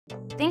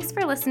Thanks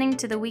for listening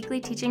to the weekly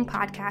teaching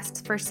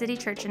podcasts for City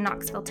Church in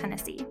Knoxville,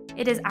 Tennessee.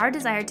 It is our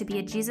desire to be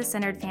a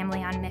Jesus-centered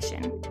family on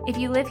mission. If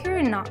you live here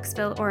in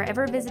Knoxville or are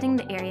ever visiting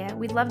the area,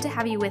 we'd love to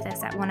have you with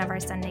us at one of our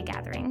Sunday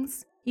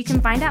gatherings. You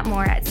can find out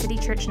more at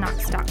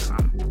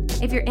citychurchknox.com.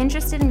 If you're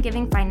interested in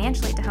giving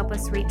financially to help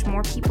us reach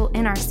more people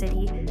in our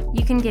city,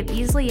 you can give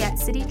easily at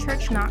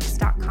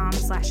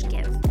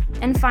citychurchknox.com/give.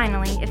 And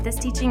finally, if this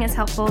teaching is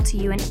helpful to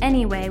you in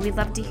any way, we'd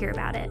love to hear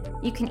about it.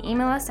 You can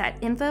email us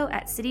at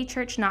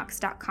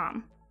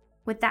info@citychurchknox.com.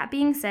 With that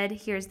being said,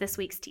 here's this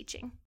week's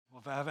teaching.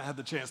 Well, if I haven't had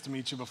the chance to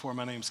meet you before,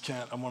 my name's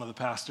Kent. I'm one of the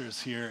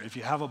pastors here. If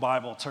you have a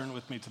Bible, turn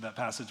with me to that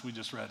passage we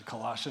just read,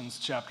 Colossians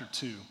chapter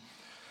 2.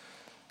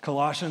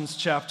 Colossians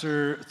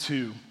chapter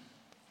 2.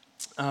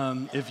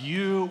 If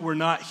you were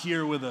not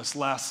here with us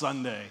last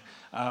Sunday,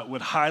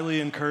 would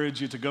highly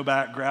encourage you to go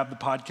back, grab the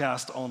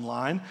podcast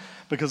online,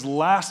 because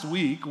last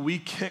week we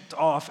kicked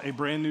off a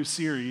brand new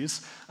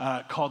series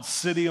called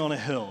City on a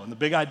Hill. And the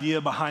big idea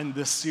behind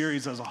this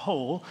series as a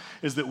whole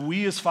is that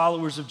we as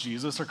followers of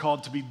Jesus are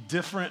called to be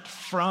different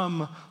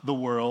from the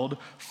world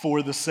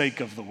for the sake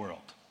of the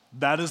world.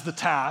 That is the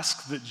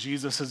task that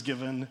Jesus has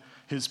given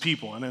his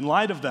people. And in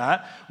light of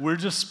that, we're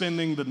just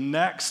spending the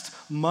next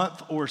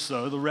month or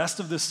so, the rest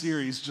of this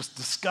series, just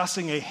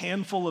discussing a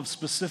handful of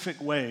specific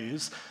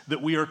ways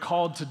that we are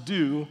called to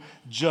do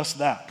just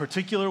that,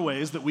 particular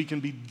ways that we can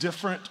be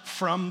different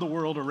from the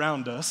world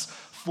around us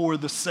for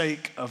the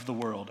sake of the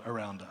world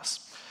around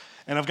us.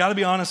 And I've got to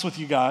be honest with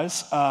you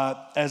guys,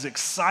 as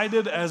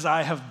excited as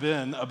I have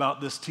been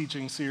about this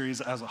teaching series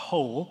as a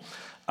whole,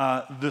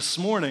 this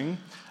morning,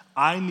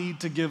 I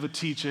need to give a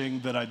teaching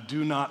that I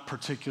do not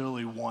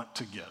particularly want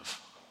to give.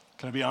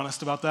 Can I be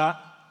honest about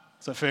that?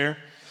 Is that fair?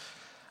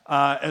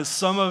 As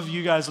some of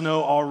you guys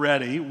know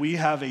already, we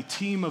have a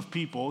team of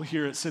people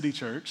here at City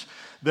Church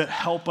that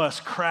help us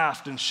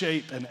craft and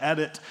shape and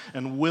edit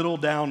and whittle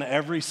down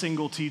every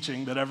single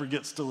teaching that ever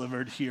gets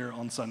delivered here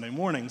on Sunday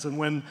mornings. And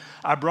when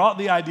I brought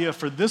the idea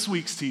for this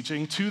week's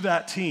teaching to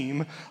that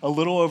team a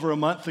little over a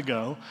month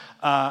ago,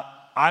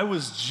 I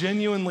was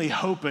genuinely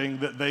hoping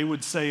that they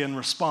would say in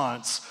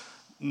response,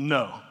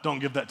 no, don't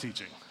give that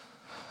teaching.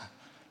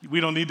 We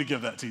don't need to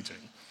give that teaching.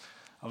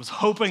 I was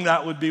hoping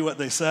that would be what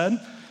they said,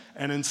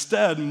 and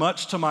instead,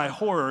 much to my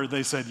horror,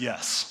 they said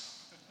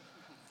yes.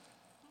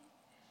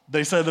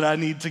 They said that I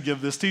need to give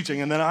this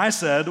teaching, and then I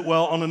said,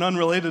 well, on an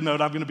unrelated note,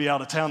 I'm going to be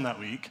out of town that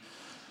week,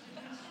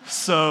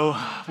 so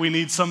we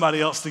need somebody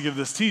else to give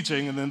this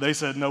teaching, and then they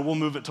said, no, we'll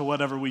move it to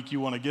whatever week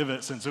you want to give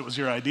it since it was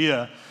your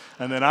idea,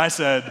 and then I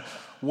said,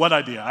 what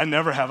idea? I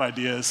never have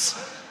ideas.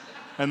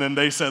 And then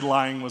they said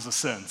lying was a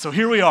sin. So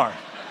here we are.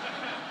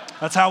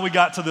 That's how we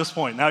got to this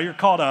point. Now you're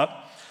caught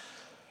up.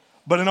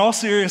 But in all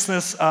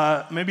seriousness,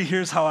 maybe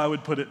here's how I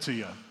would put it to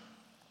you.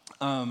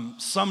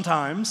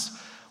 Sometimes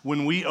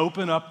when we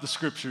open up the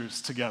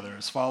scriptures together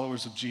as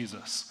followers of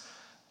Jesus,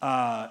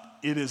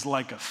 it is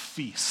like a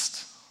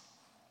feast.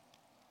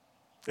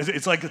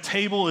 It's like the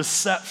table is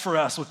set for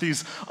us with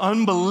these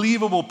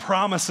unbelievable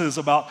promises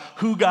about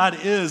who God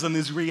is and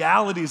these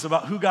realities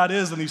about who God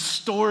is and these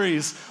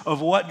stories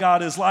of what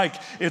God is like.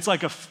 It's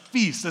like a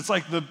feast. It's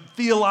like the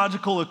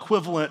theological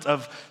equivalent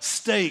of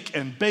steak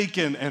and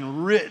bacon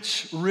and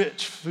rich,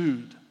 rich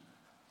food.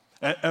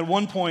 At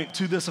one point,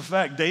 to this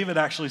effect, David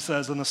actually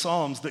says in the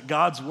Psalms that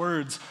God's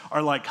words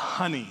are like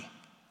honey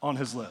on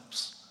his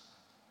lips.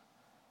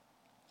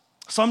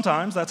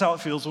 Sometimes that's how it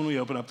feels when we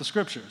open up the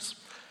scriptures.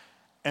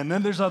 And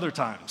then there's other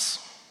times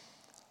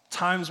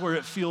where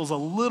it feels a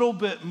little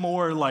bit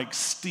more like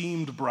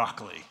steamed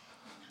broccoli.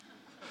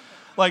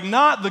 Like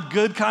not the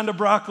good kind of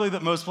broccoli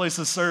that most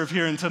places serve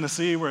here in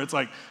Tennessee where it's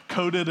like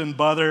coated in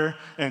butter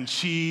and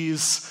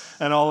cheese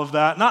and all of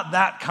that. Not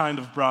that kind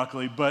of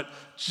broccoli, but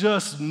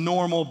just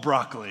normal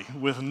broccoli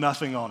with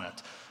nothing on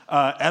it.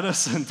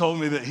 Edison told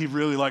me that he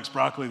really likes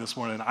broccoli this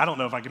morning. I don't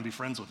know if I can be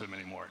friends with him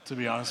anymore, to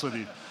be honest with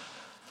you.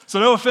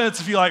 So no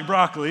offense if you like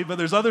broccoli, but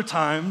there's other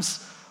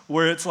times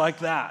where it's like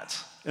that.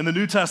 In the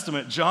New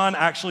Testament, John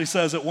actually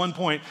says at one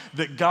point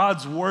that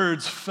God's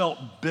words felt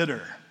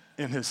bitter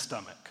in his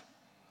stomach.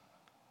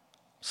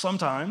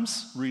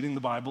 Sometimes reading the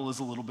Bible is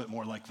a little bit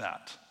more like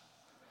that.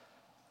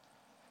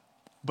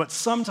 But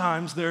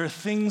sometimes there are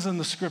things in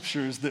the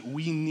scriptures that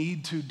we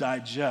need to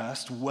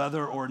digest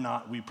whether or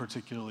not we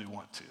particularly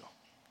want to.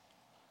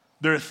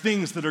 There are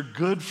things that are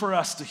good for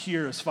us to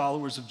hear as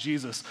followers of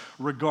Jesus,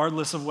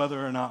 regardless of whether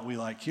or not we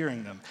like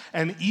hearing them.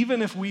 And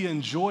even if we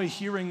enjoy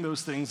hearing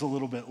those things a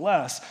little bit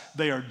less,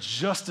 they are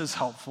just as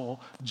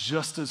helpful,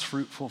 just as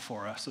fruitful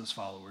for us as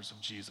followers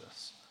of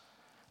Jesus.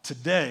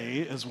 Today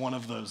is one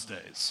of those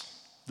days.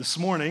 This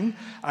morning,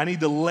 I need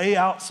to lay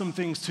out some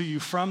things to you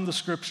from the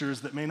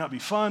scriptures that may not be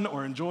fun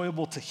or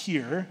enjoyable to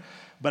hear,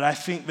 but I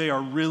think they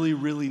are really,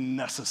 really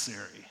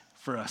necessary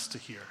for us to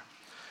hear.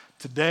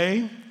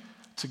 Today,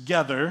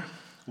 together,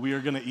 we are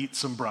going to eat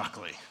some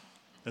broccoli.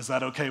 Is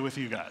that okay with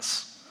you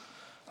guys?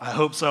 I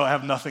hope so. I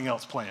have nothing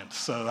else planned.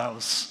 So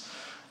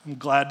I'm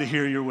glad to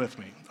hear you're with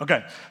me.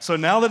 Okay, so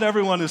now that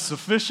everyone is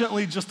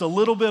sufficiently just a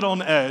little bit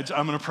on edge,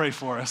 I'm going to pray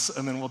for us,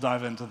 and then we'll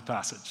dive into the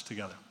passage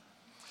together.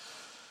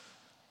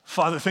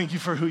 Father, thank you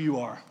for who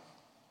you are.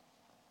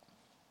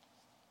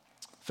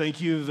 Thank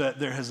you that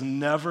there has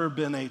never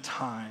been a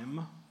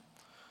time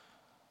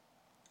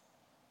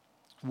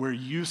where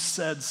you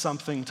said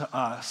something to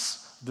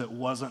us that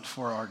wasn't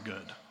for our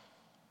good.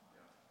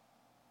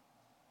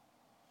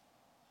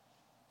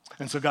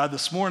 And so, God,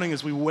 this morning,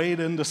 as we wade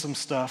into some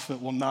stuff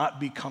that will not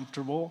be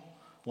comfortable,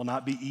 will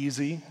not be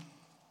easy,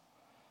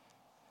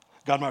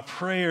 God, my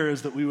prayer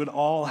is that we would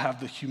all have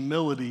the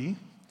humility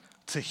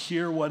to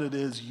hear what it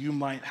is you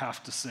might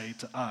have to say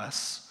to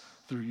us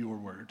through your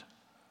word.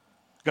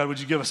 God, would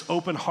you give us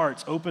open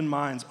hearts, open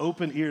minds,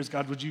 open ears?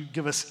 God, would you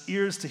give us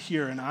ears to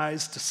hear and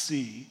eyes to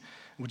see?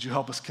 Would you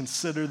help us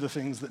consider the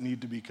things that need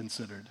to be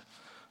considered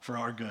for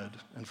our good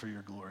and for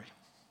your glory?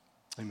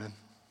 Amen.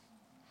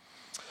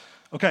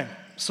 Okay,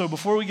 so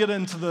before we get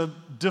into the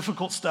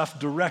difficult stuff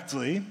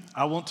directly,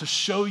 I want to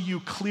show you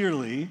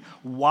clearly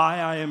why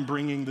I am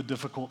bringing the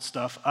difficult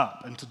stuff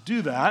up. And to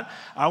do that,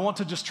 I want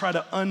to just try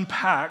to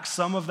unpack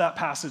some of that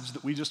passage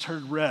that we just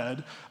heard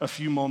read a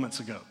few moments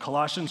ago,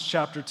 Colossians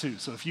chapter 2.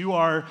 So if you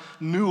are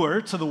newer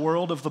to the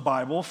world of the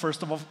Bible,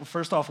 first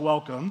off,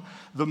 welcome.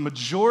 The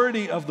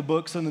majority of the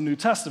books in the New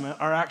Testament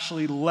are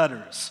actually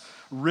letters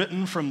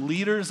written from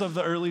leaders of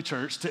the early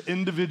church to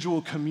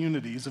individual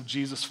communities of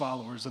Jesus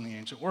followers in the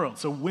ancient world.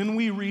 So when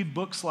we read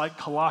books like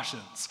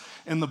Colossians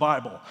in the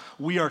Bible,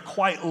 we are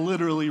quite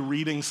literally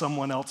reading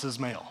someone else's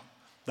mail.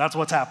 That's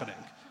what's happening,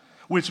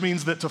 which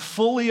means that to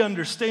fully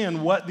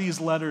understand what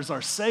these letters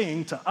are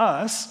saying to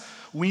us,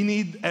 we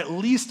need at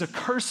least a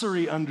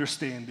cursory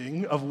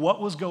understanding of what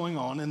was going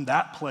on in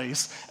that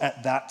place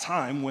at that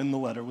time when the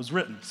letter was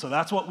written. So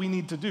that's what we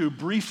need to do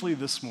briefly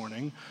this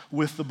morning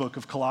with the book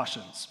of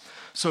Colossians.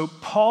 So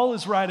Paul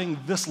is writing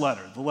this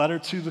letter, the letter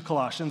to the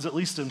Colossians, at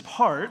least in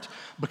part,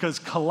 because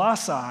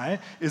Colossae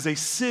is a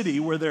city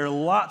where there are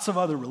lots of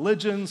other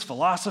religions,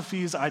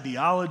 philosophies,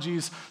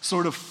 ideologies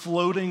sort of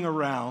floating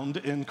around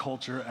in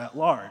culture at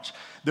large.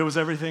 There was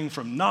everything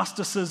from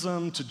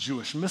Gnosticism to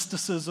Jewish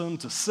mysticism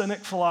to Cynic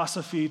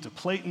philosophy to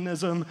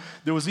Platonism.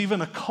 There was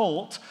even a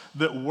cult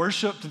that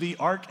worshiped the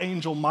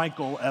archangel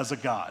Michael as a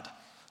god.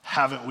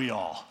 Haven't we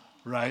all,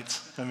 right?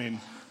 I mean,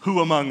 who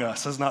among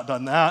us has not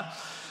done that?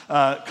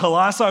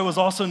 Colossae was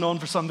also known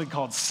for something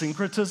called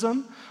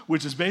syncretism,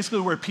 which is basically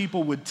where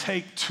people would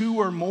take two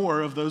or more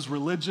of those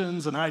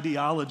religions and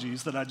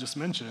ideologies that I just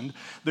mentioned.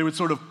 They would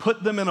sort of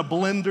put them in a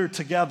blender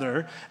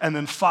together and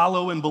then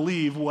follow and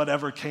believe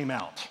whatever came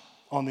out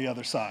on the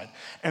other side.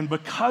 And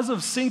because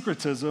of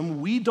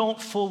syncretism, we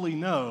don't fully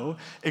know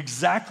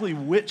exactly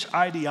which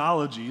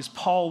ideologies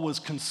Paul was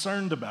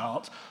concerned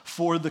about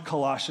for the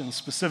Colossians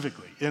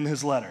specifically in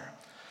his letter.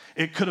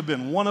 It could have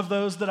been one of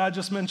those that I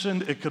just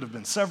mentioned. It could have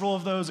been several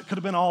of those. It could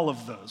have been all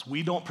of those.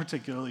 We don't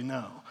particularly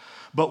know.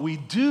 But we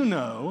do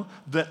know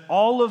that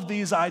all of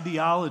these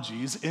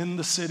ideologies in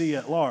the city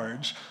at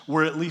large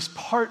were at least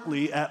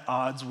partly at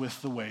odds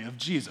with the way of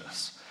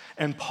Jesus.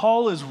 And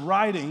Paul is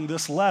writing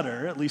this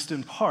letter, at least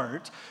in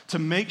part, to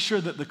make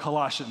sure that the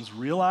Colossians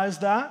realize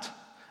that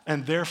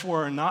and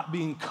therefore are not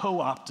being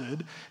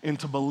co-opted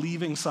into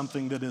believing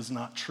something that is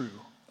not true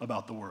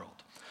about the world.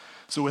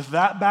 So with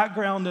that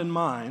background in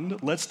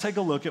mind, let's take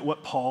a look at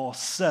what Paul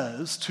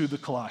says to the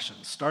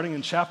Colossians, starting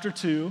in chapter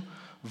 2,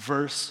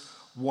 verse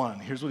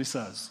 1. Here's what he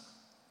says.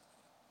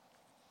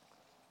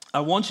 I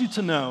want you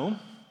to know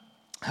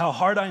how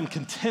hard I am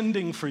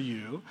contending for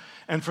you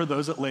and for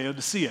those at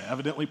Laodicea.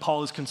 Evidently,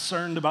 Paul is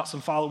concerned about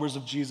some followers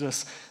of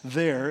Jesus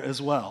there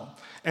as well.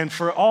 And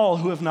for all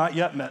who have not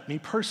yet met me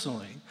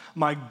personally.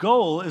 My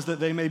goal is that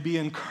they may be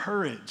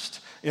encouraged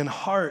in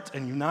heart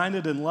and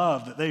united in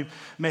love, that they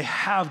may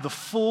have the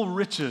full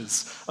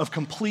riches of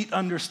complete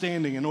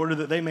understanding in order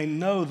that they may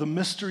know the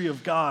mystery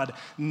of God,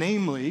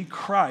 namely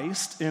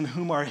Christ, in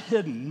whom are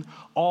hidden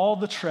all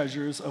the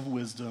treasures of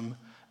wisdom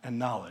and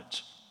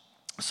knowledge.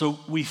 So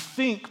we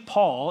think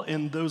Paul,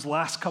 in those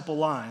last couple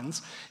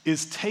lines,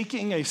 is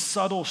taking a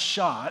subtle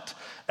shot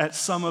at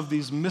some of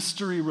these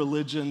mystery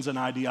religions and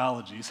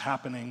ideologies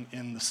happening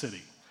in the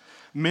city.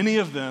 Many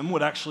of them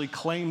would actually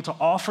claim to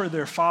offer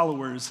their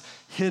followers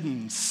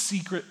hidden,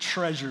 secret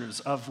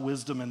treasures of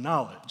wisdom and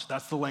knowledge.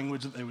 That's the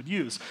language that they would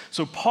use.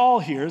 So Paul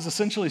here is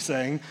essentially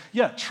saying,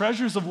 yeah,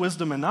 treasures of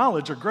wisdom and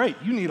knowledge are great.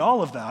 You need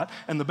all of that,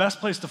 and the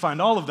best place to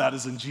find all of that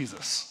is in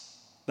Jesus.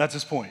 That's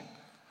his point.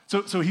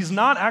 So he's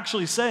not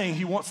actually saying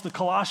he wants the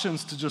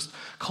Colossians to just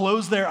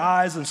close their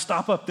eyes and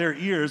stop up their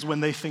ears when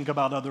they think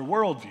about other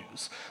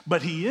worldviews.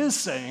 But he is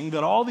saying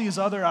that all these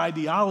other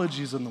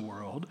ideologies in the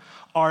world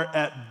are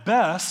at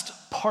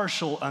best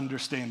partial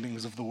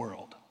understandings of the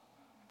world.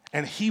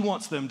 And he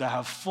wants them to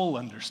have full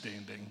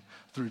understanding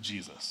through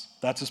Jesus.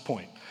 That's his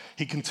point.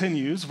 He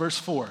continues, verse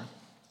 4.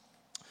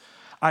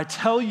 I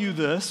tell you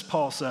this,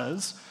 Paul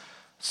says,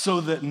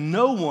 so that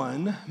no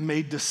one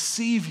may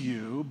deceive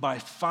you by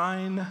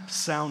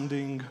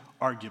fine-sounding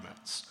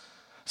arguments.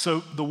 So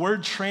the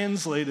word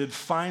translated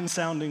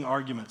fine-sounding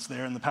arguments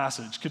there in the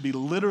passage could be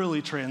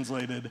literally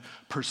translated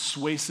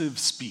persuasive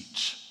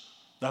speech.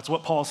 That's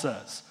what Paul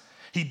says.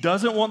 He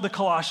doesn't want the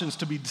Colossians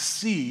to be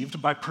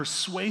deceived by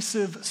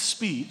persuasive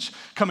speech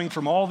coming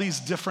from all these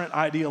different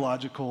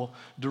ideological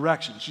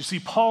directions. You see,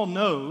 Paul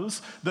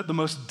knows that the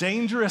most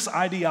dangerous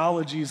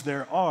ideologies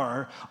there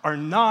are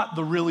not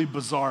the really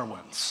bizarre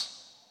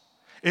ones.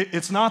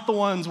 It's not the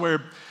ones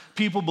where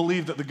people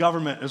believe that the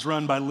government is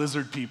run by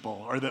lizard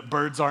people or that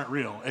birds aren't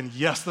real. And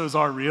yes, those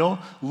are real.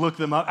 Look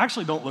them up.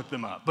 Actually, don't look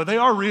them up, but they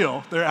are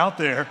real. They're out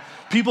there.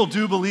 People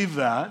do believe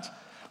that.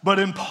 But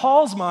in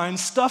Paul's mind,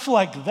 stuff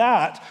like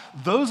that,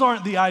 those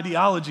aren't the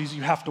ideologies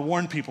you have to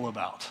warn people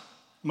about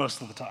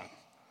most of the time.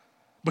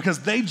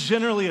 Because they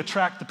generally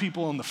attract the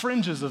people on the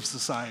fringes of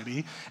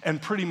society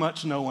and pretty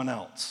much no one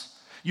else.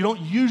 You don't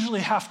usually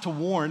have to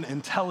warn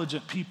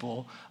intelligent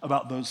people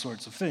about those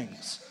sorts of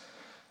things.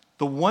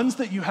 The ones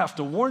that you have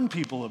to warn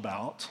people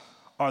about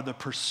are the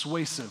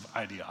persuasive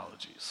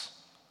ideologies.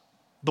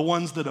 The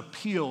ones that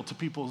appeal to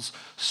people's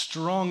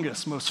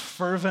strongest, most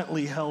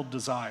fervently held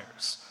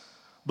desires.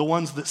 The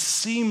ones that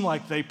seem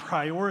like they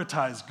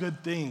prioritize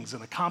good things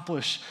and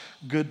accomplish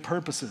good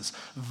purposes.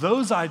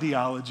 Those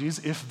ideologies,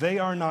 if they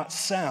are not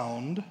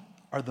sound,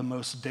 are the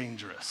most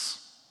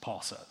dangerous,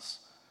 Paul says,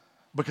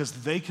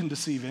 because they can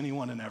deceive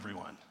anyone and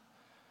everyone,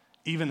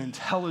 even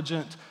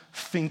intelligent,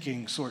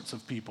 thinking sorts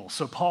of people.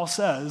 So Paul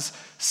says,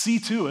 see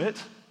to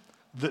it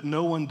that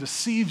no one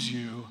deceives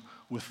you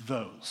with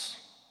those.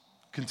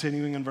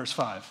 Continuing in verse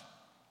 5.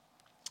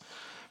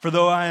 For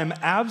though I am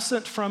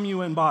absent from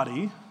you in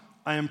body,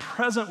 I am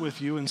present with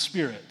you in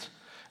spirit,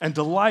 and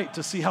delight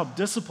to see how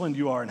disciplined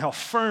you are and how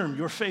firm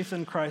your faith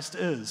in Christ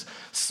is.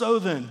 So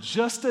then,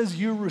 just as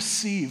you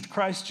received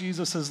Christ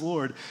Jesus as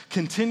Lord,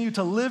 continue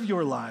to live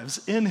your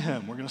lives in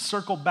him. We're going to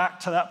circle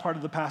back to that part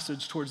of the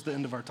passage towards the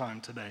end of our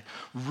time today.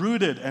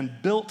 Rooted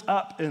and built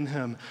up in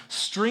him,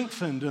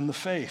 strengthened in the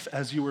faith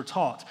as you were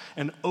taught,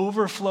 and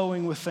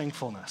overflowing with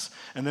thankfulness.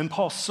 And then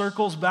Paul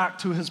circles back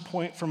to his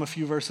point from a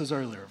few verses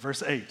earlier.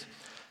 Verse 8,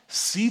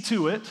 see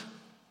to it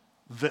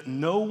that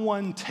no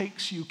one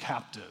takes you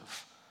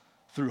captive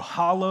through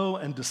hollow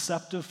and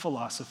deceptive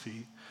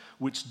philosophy,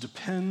 which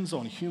depends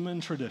on human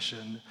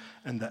tradition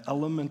and the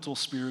elemental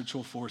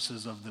spiritual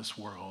forces of this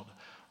world,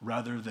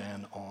 rather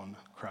than on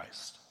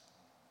Christ.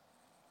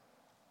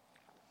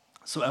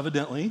 So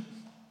evidently,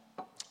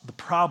 the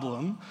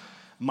problem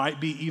might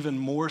be even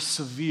more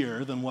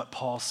severe than what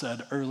Paul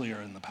said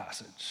earlier in the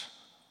passage.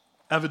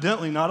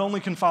 Evidently, not only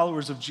can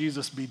followers of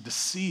Jesus be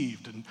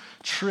deceived and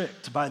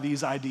tricked by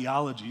these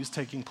ideologies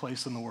taking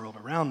place in the world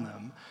around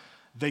them,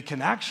 they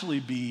can actually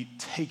be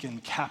taken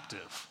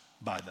captive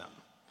by them,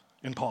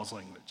 in Paul's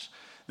language.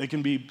 They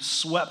can be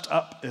swept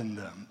up in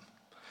them.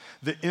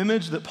 The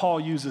image that Paul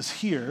uses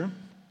here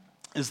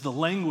is the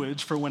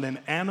language for when an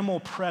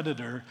animal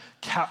predator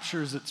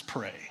captures its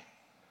prey.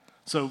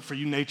 So for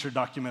you nature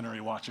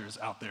documentary watchers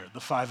out there,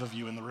 the 5 of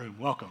you in the room,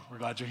 welcome. We're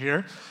glad you're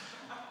here.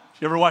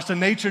 You ever watched a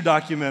nature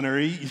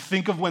documentary, you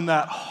think of when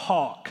that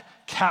hawk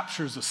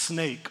captures a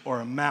snake or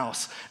a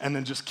mouse and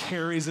then just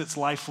carries its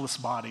lifeless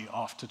body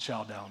off to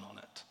chow down on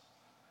it.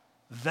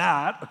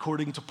 That,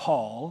 according to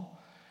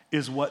Paul,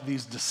 is what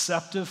these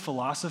deceptive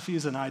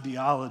philosophies and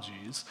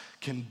ideologies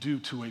can do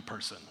to a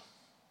person.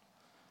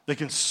 They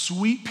can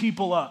sweep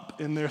people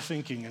up in their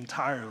thinking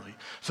entirely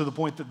to the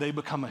point that they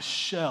become a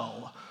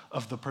shell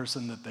of the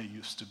person that they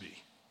used to be.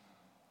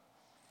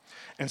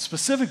 And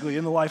specifically,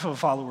 in the life of a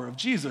follower of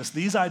Jesus,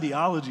 these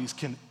ideologies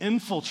can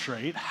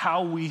infiltrate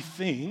how we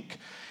think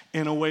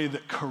in a way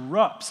that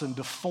corrupts and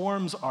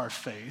deforms our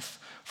faith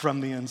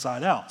from the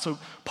inside out. So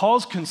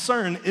Paul's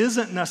concern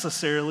isn't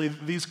necessarily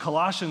that these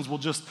Colossians will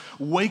just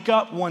wake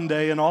up one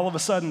day and all of a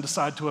sudden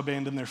decide to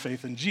abandon their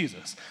faith in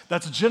Jesus.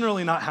 That's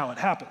generally not how it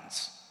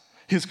happens.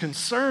 His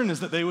concern is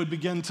that they would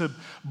begin to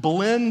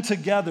blend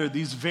together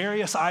these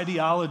various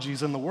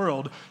ideologies in the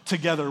world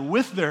together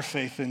with their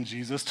faith in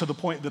Jesus to the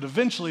point that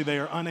eventually they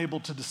are unable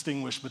to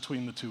distinguish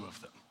between the two of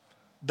them.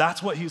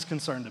 That's what he's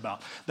concerned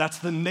about. That's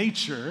the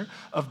nature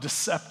of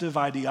deceptive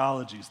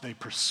ideologies. They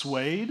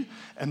persuade,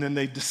 and then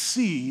they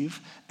deceive,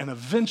 and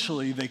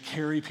eventually they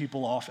carry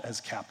people off as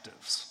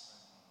captives.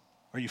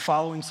 Are you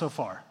following so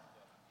far?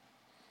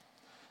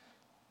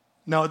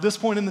 Now, at this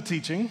point in the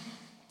teaching,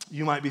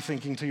 you might be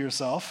thinking to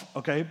yourself,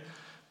 okay,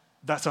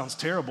 that sounds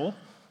terrible.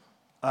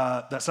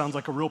 That sounds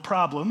like a real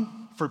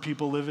problem for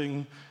people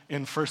living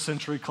in first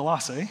century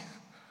Colossae.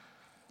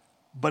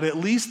 But at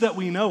least that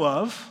we know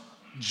of,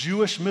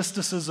 Jewish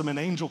mysticism and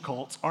angel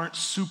cults aren't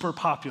super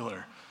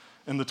popular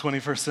in the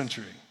 21st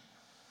century.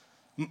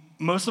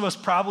 Most of us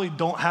probably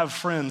don't have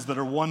friends that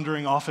are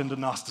wandering off into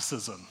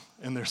Gnosticism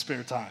in their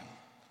spare time.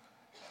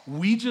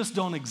 We just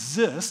don't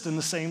exist in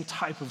the same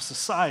type of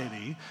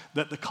society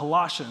that the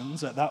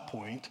Colossians at that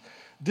point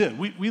did.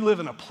 We live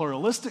in a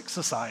pluralistic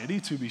society,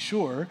 to be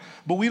sure,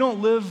 but we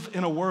don't live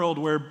in a world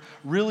where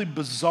really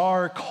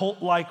bizarre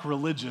cult-like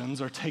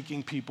religions are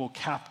taking people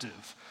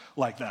captive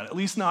like that, at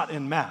least not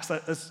en masse.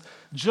 That's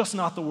just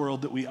not the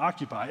world that we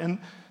occupy. And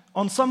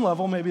on some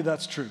level, maybe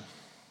that's true.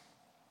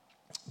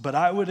 But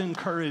I would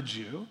encourage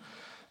you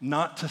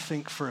not to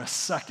think for a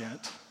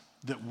second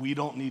that we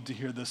don't need to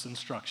hear this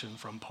instruction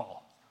from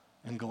Paul.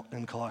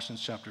 in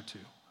Colossians chapter 2.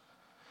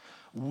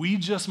 We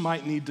just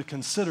might need to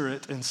consider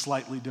it in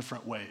slightly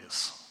different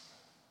ways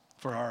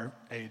for our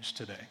age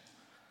today.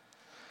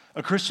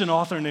 A Christian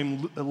author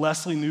named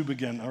Leslie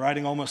Newbigin,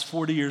 writing almost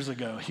 40 years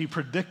ago, he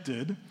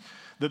predicted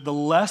that the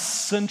less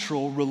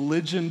central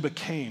religion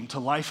became to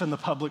life in the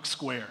public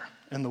square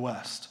in the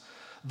West,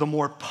 the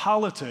more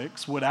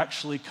politics would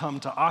actually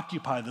come to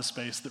occupy the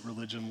space that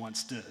religion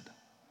once did.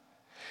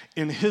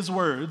 In his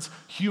words,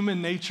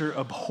 human nature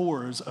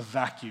abhors a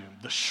vacuum.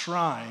 The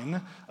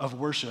shrine of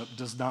worship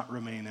does not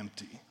remain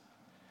empty.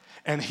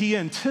 And he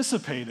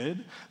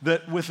anticipated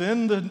that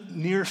within the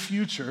near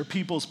future,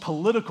 people's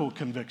political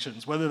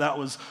convictions, whether that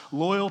was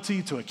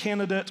loyalty to a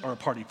candidate or a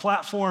party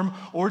platform,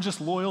 or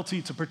just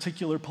loyalty to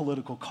particular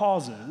political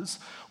causes,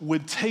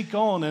 would take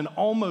on an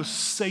almost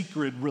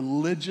sacred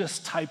religious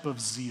type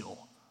of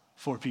zeal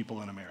for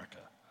people in America.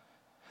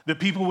 That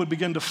people would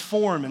begin to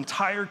form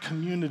entire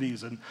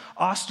communities and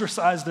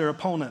ostracize their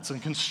opponents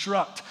and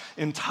construct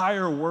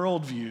entire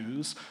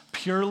worldviews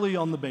purely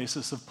on the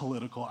basis of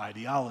political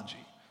ideology.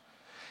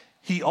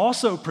 He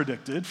also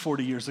predicted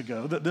 40 years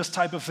ago that this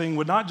type of thing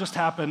would not just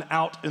happen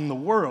out in the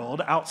world,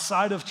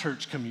 outside of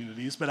church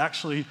communities, but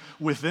actually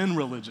within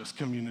religious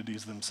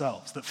communities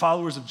themselves. That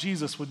followers of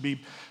Jesus would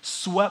be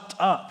swept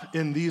up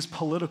in these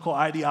political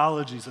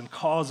ideologies and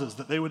causes,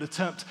 that they would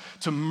attempt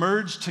to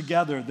merge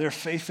together their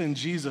faith in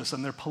Jesus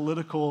and their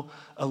political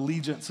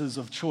allegiances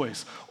of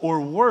choice.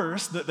 Or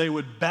worse, that they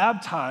would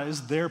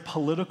baptize their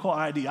political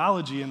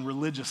ideology in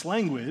religious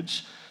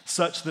language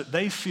such that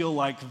they feel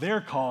like their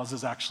cause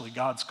is actually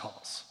God's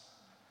cause.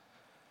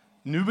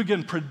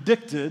 Newbigin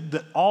predicted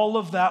that all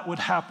of that would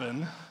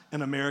happen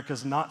in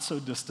America's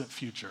not-so-distant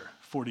future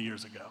 40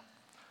 years ago.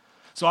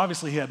 So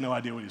obviously he had no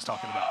idea what he was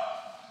talking about,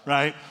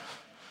 right?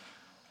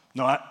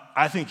 No,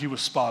 I think he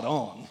was spot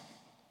on.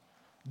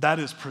 That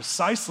is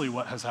precisely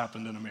what has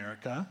happened in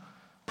America,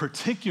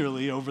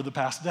 particularly over the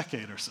past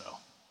decade or so.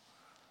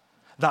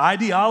 The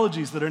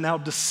ideologies that are now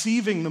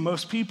deceiving the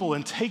most people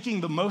and taking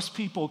the most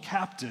people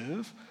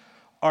captive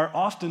are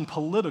often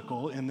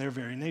political in their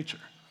very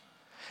nature.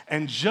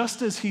 And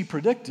just as he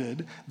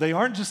predicted, they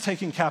aren't just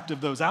taking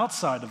captive those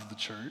outside of the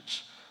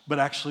church, but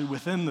actually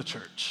within the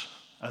church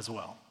as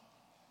well.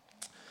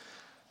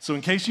 So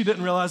in case you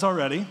didn't realize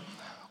already,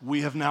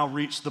 we have now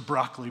reached the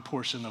broccoli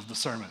portion of the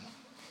sermon.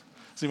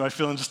 Is anybody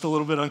feeling just a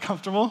little bit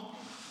uncomfortable?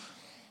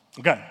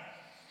 Okay.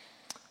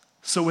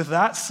 So with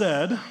that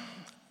said,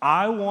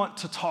 I want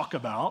to talk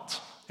about,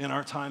 in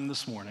our time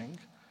this morning,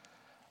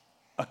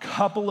 a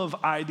couple of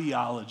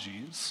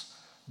ideologies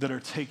that are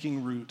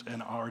taking root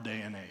in our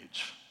day and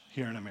age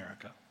here in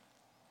America.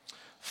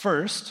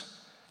 First,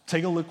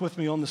 take a look with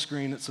me on the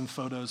screen at some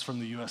photos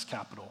from the U.S.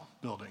 Capitol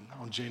building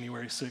on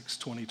January 6,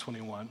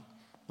 2021,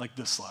 like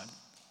this slide.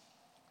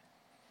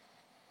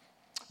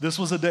 This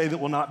was a day that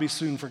will not be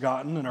soon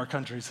forgotten in our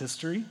country's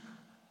history.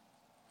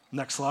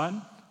 Next slide.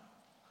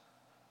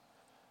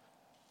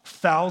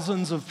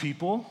 Thousands of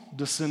people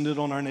descended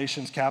on our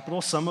nation's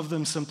capital, some of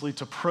them simply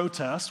to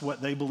protest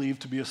what they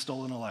believed to be a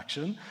stolen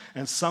election,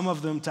 and some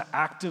of them to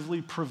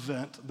actively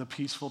prevent the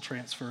peaceful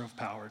transfer of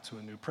power to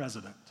a new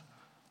president.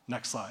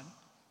 Next slide.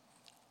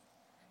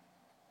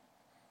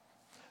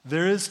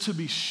 There is, to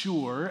be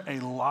sure, a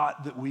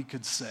lot that we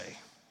could say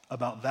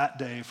about that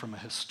day from a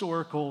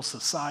historical,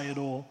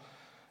 societal,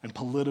 and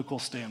political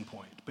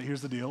standpoint. But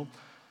here's the deal.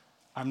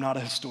 I'm not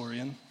a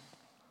historian.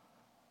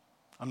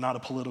 I'm not a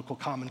political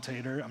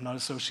commentator. I'm not a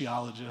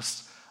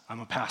sociologist. I'm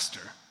a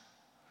pastor.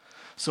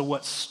 So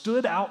what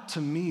stood out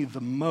to me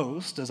the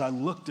most as I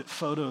looked at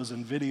photos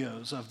and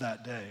videos of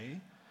that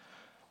day,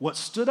 what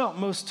stood out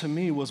most to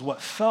me was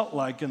what felt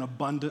like an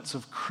abundance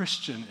of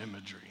Christian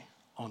imagery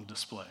on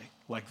display,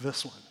 like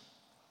this one.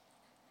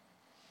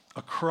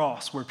 A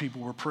cross where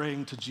people were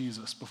praying to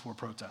Jesus before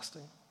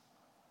protesting.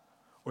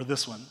 Or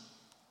this one,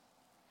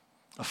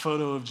 a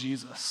photo of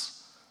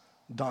Jesus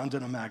donned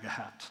in a MAGA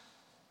hat.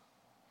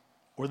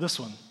 Or this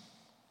one,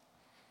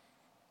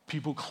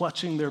 people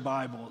clutching their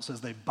Bibles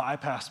as they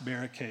bypassed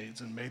barricades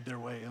and made their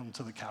way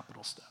onto the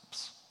Capitol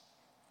steps.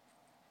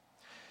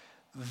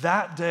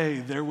 That day,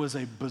 there was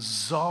a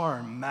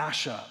bizarre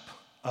mashup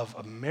of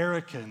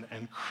American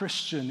and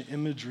Christian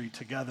imagery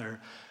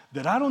together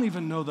that I don't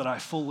even know that I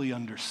fully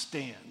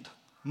understand,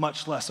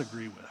 much less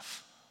agree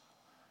with.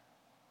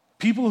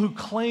 People who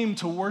claim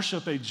to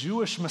worship a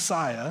Jewish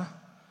Messiah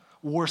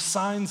wore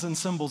signs and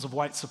symbols of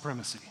white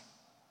supremacy.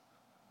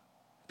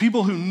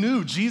 People who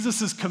knew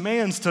Jesus'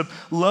 commands to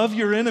love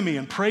your enemy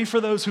and pray for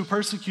those who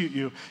persecute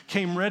you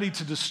came ready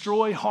to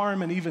destroy,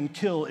 harm, and even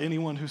kill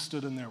anyone who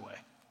stood in their way.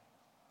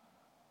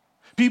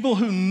 People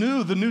who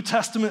knew the New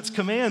Testament's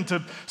command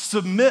to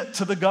submit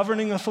to the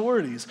governing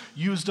authorities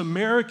used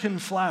American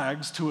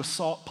flags to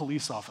assault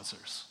police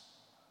officers.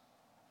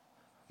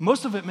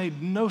 Most of it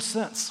made no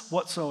sense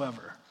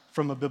whatsoever.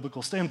 from a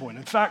biblical standpoint.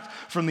 In fact,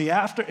 in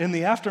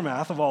the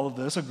aftermath of all of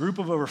this, a group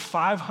of over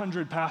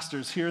 500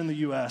 pastors here in the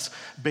U.S.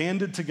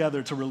 banded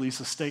together to release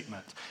a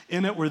statement.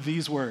 In it were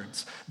these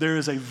words: "There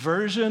is a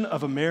version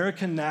of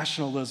American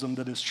nationalism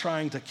that is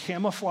trying to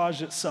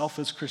camouflage itself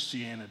as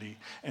Christianity,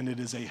 and it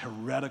is a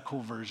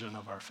heretical version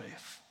of our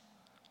faith."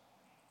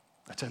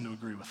 I tend to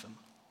agree with them.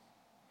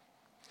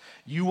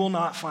 You will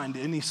not find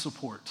any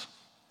support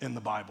in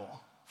the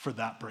Bible for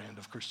that brand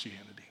of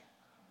Christianity,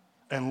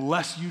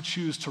 unless you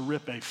choose to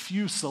rip a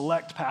few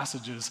select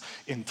passages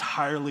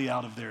entirely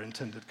out of their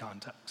intended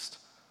context.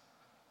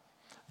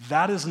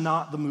 That is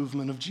not the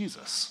movement of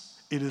Jesus.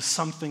 It is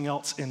something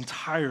else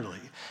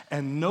entirely.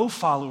 And no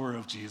follower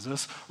of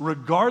Jesus,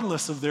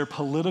 regardless of their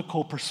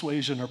political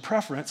persuasion or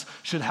preference,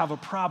 should have a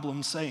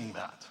problem saying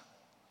that.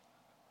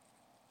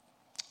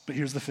 But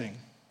here's the thing.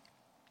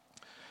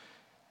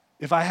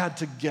 If I had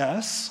to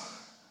guess,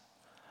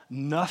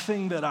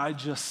 nothing that I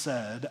just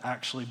said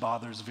actually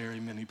bothers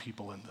very many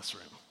people in this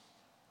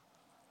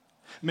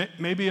room.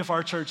 Maybe if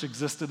our church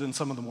existed in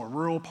some of the more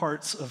rural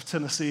parts of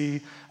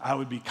Tennessee, I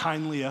would be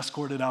kindly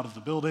escorted out of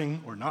the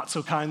building, or not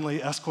so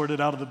kindly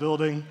escorted out of the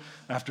building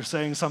after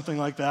saying something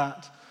like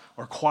that,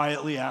 or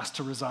quietly asked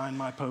to resign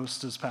my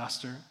post as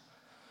pastor.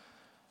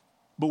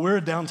 But we're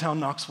a downtown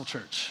Knoxville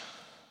church.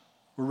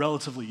 We're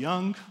relatively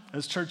young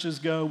as churches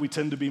go. We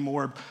tend to be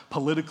more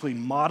politically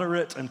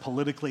moderate and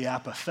politically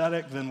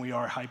apathetic than we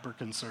are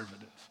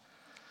hyper-conservative.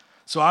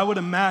 So I would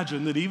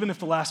imagine that even if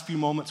the last few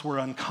moments were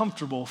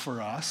uncomfortable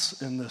for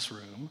us in this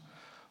room,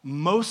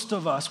 most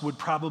of us would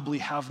probably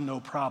have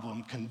no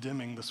problem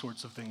condemning the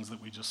sorts of things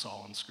that we just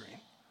saw on screen.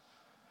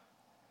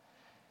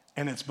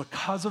 And it's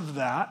because of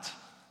that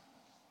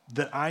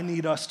I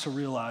need us to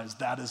realize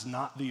that is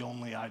not the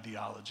only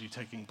ideology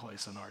taking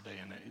place in our day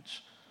and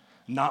age.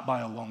 Not by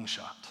a long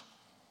shot.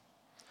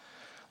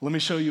 Let me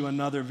show you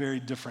another very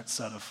different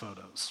set of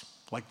photos,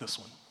 like this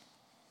one.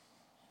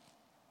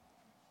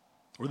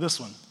 Or this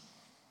one.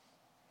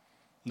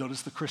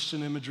 Notice the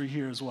Christian imagery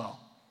here as well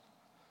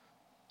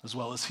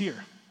as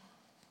here.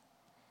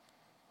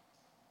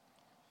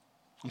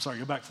 I'm sorry,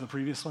 go back to the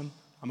previous one.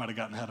 I might have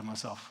gotten ahead of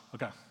myself.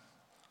 Okay.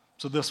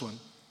 So this one.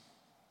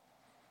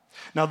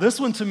 Now this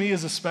one to me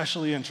is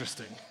especially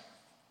interesting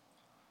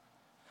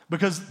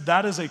because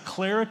that is a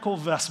clerical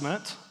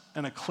vestment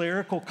and a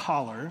clerical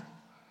collar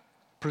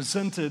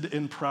presented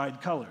in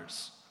pride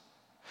colors.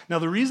 Now,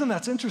 the reason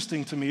that's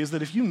interesting to me is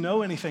that if you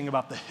know anything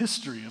about the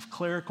history of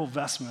clerical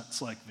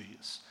vestments like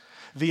these,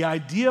 the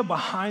idea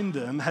behind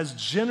them has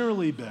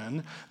generally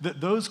been that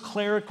those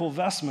clerical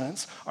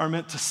vestments are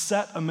meant to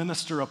set a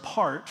minister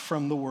apart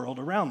from the world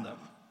around them.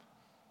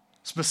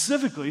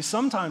 Specifically,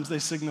 sometimes they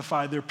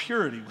signify their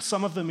purity, with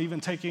some of them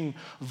even taking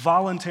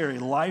voluntary,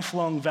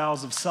 lifelong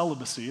vows of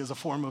celibacy as a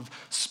form of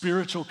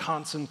spiritual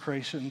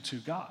consecration to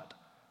God.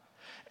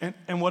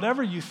 And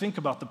whatever you think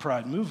about the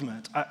Pride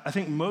movement, I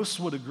think most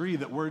would agree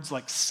that words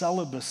like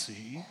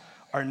celibacy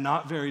are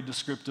not very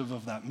descriptive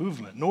of that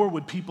movement, nor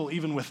would people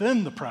even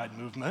within the Pride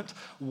movement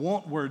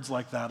want words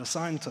like that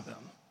assigned to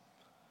them.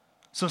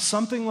 So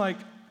something like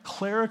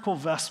clerical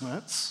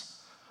vestments,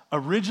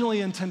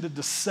 originally intended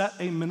to set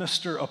a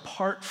minister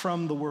apart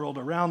from the world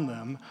around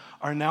them,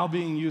 are now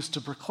being used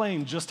to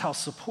proclaim just how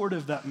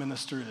supportive that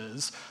minister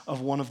is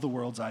of one of the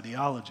world's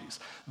ideologies.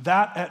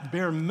 That, at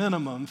bare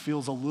minimum,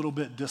 feels a little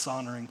bit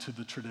dishonoring to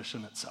the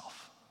tradition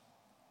itself.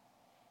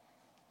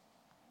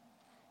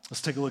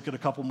 Let's take a look at a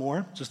couple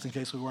more, just in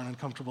case we weren't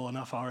uncomfortable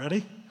enough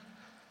already.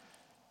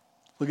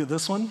 Look at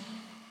this one.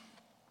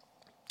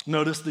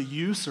 Notice the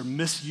use or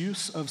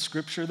misuse of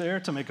Scripture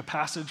there to make a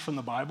passage from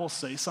the Bible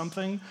say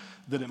something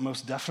that it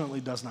most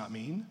definitely does not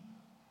mean.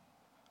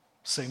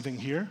 Same thing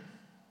here.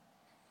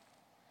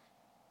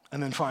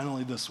 And then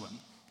finally this one.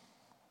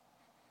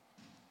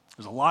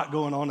 There's a lot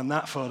going on in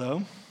that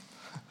photo.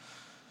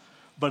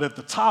 But at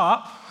the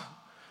top,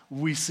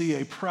 we see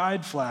a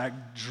pride flag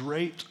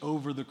draped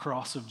over the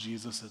cross of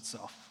Jesus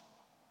itself.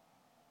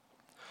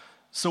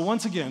 So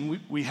once again,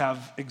 we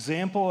have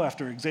example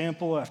after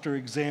example after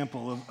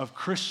example of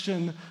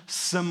Christian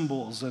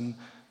symbols and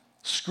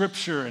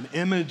scripture and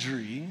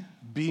imagery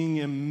being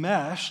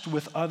enmeshed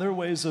with other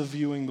ways of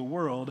viewing the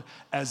world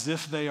as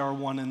if they are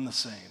one and the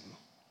same.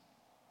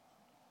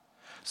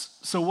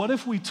 So what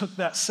if we took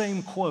that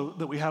same quote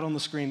that we had on the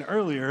screen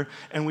earlier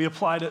and we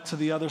applied it to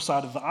the other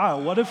side of the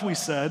aisle? What if we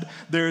said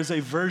there is a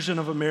version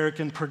of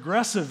American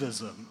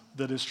progressivism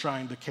that is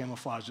trying to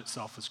camouflage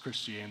itself as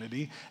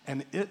Christianity,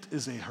 and it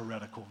is a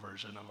heretical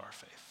version of our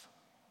faith?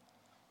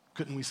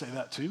 Couldn't we say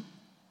that too?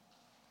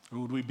 Or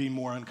would we be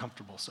more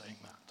uncomfortable saying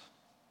that?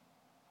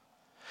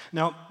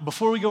 Now,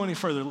 before we go any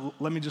further,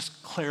 let me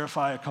just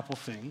clarify a couple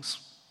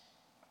things.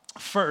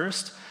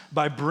 First,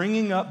 by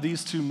bringing up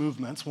these two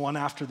movements, one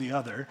after the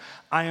other,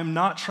 I am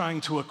not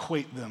trying to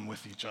equate them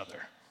with each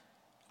other.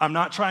 I'm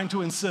not trying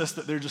to insist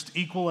that they're just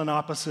equal and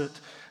opposite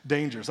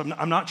dangers.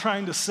 I'm not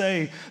trying to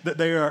say that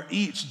they are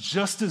each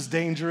just as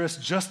dangerous,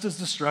 just as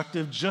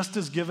destructive, just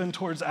as given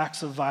towards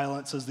acts of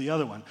violence as the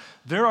other one.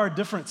 There are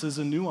differences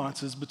and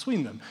nuances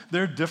between them.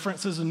 There are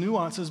differences and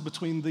nuances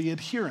between the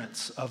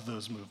adherents of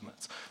those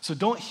movements. So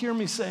don't hear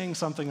me saying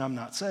something I'm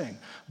not saying,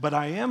 but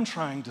I am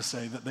trying to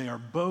say that they are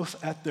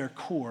both at their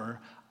core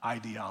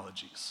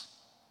ideologies.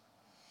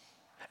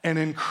 And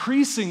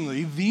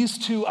increasingly, these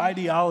two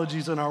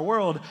ideologies in our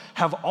world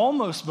have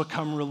almost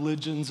become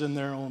religions in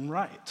their own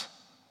right.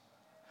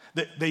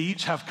 They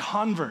each have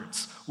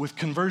converts with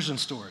conversion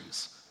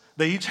stories.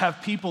 They each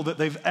have people that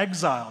they've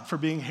exiled for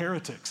being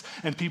heretics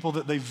and people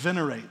that they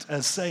venerate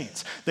as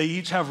saints. They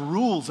each have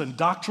rules and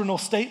doctrinal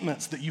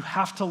statements that you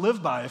have to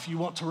live by if you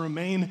want to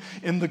remain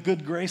in the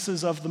good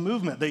graces of the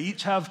movement. They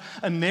each have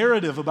a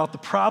narrative about the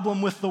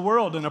problem with the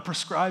world and a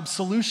prescribed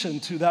solution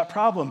to that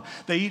problem.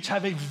 They each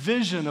have a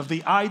vision of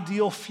the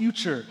ideal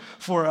future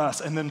for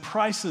us and then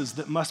prices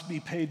that must be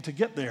paid to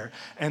get there.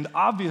 And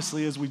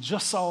obviously, as we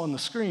just saw on the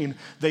screen,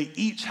 they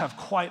each have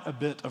quite a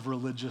bit of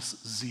religious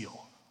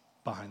zeal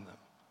behind them.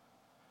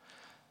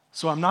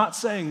 So I'm not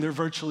saying they're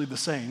virtually the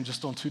same,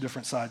 just on two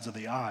different sides of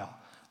the aisle,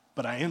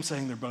 but I am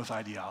saying they're both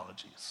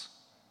ideologies.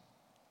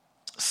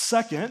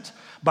 Second,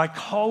 by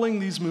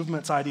calling these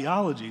movements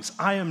ideologies,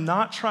 I am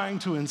not trying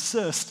to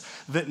insist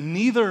that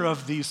neither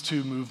of these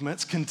two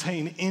movements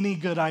contain any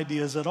good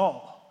ideas at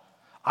all.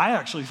 I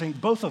actually think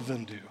both of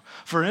them do.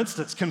 For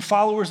instance, can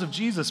followers of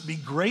Jesus be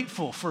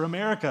grateful for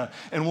America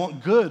and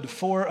want good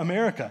for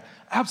America?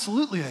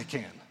 Absolutely they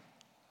can.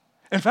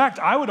 In fact,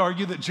 I would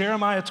argue that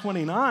Jeremiah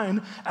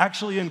 29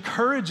 actually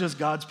encourages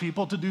God's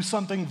people to do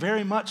something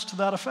very much to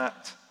that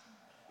effect.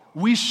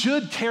 We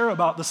should care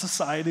about the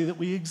society that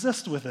we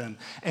exist within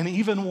and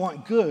even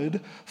want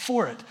good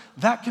for it.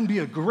 That can be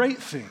a great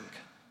thing.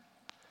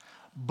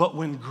 But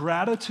when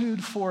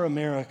gratitude for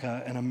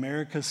America and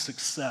America's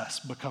success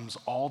becomes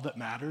all that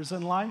matters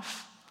in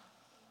life,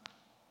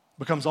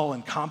 becomes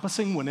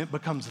all-encompassing, when it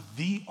becomes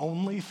the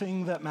only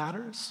thing that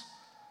matters,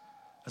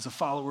 as a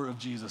follower of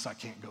Jesus, I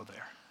can't go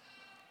there.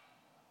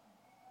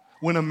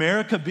 When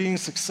America being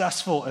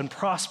successful and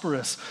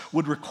prosperous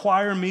would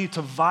require me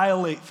to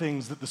violate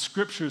things that the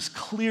scriptures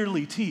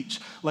clearly teach,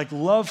 like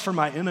love for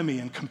my enemy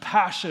and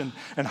compassion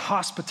and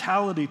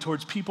hospitality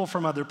towards people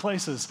from other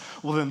places,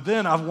 well,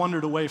 then I've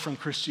wandered away from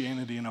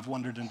Christianity and I've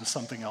wandered into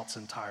something else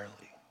entirely.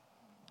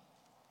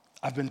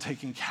 I've been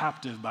taken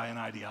captive by an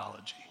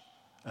ideology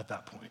at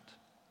that point.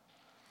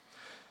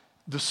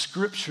 The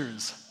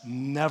scriptures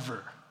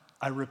never,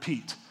 I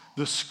repeat,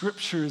 the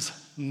scriptures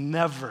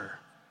never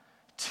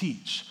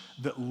teach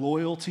that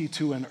loyalty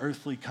to an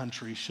earthly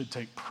country should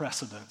take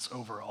precedence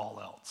over all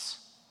else.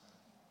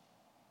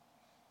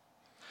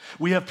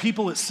 We have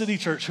people at City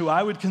Church who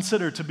I would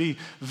consider to be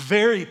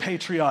very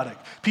patriotic,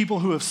 people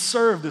who have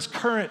served as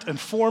current and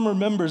former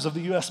members of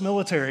the U.S.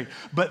 military,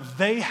 but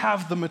they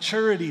have the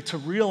maturity to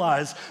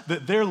realize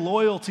that their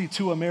loyalty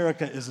to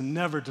America is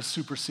never to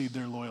supersede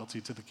their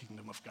loyalty to the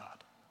kingdom of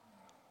God.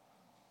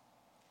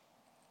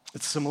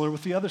 It's similar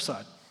with the other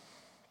side.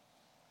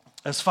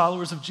 As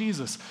followers of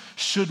Jesus,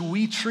 should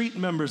we treat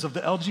members of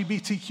the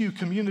LGBTQ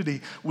community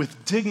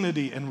with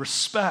dignity and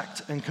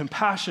respect and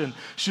compassion?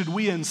 Should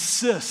we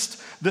insist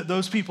that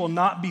those people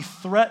not be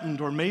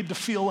threatened or made to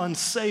feel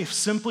unsafe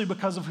simply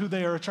because of who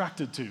they are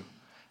attracted to?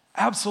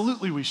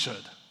 Absolutely we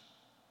should.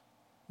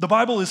 The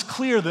Bible is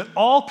clear that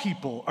all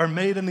people are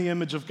made in the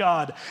image of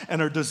God and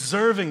are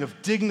deserving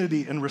of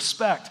dignity and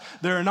respect.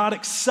 There are not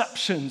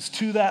exceptions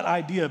to that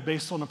idea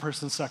based on a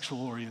person's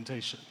sexual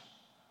orientation.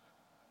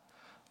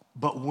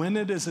 But when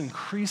it is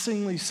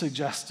increasingly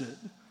suggested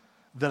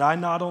that I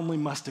not only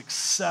must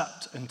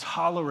accept and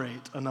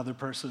tolerate another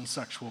person's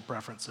sexual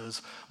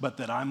preferences, but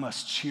that I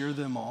must cheer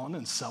them on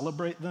and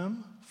celebrate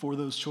them for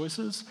those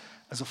choices,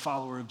 as a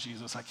follower of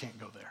Jesus, I can't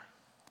go there.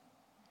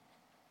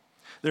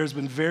 There's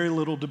been very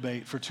little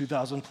debate for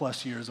 2,000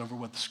 plus years over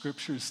what the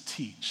scriptures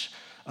teach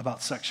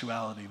about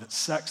sexuality, that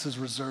sex is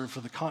reserved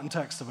for the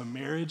context of a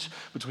marriage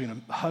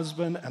between a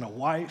husband and a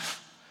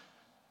wife,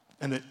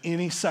 and that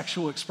any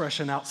sexual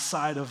expression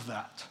outside of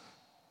that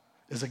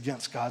is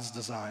against God's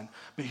design.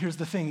 But here's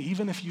the thing,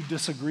 even if you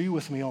disagree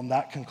with me on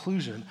that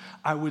conclusion,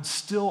 I would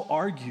still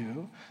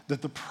argue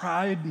that the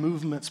Pride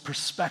movement's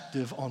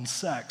perspective on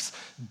sex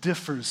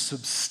differs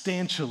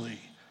substantially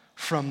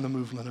from the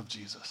movement of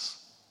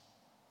Jesus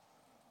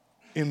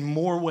in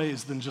more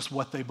ways than just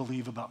what they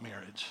believe about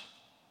marriage.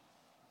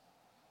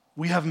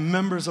 We have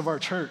members of our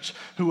church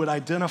who would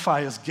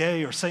identify as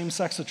gay or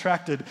same-sex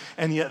attracted,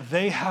 and yet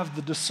they have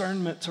the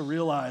discernment to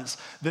realize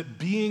that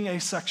being a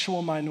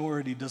sexual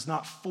minority does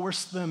not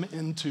force them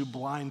into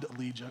blind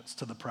allegiance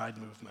to the Pride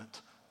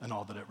movement and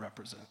all that it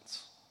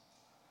represents.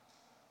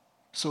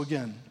 So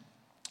again,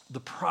 the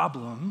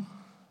problem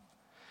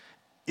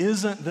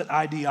isn't that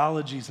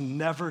ideologies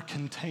never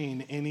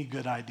contain any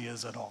good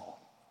ideas at all.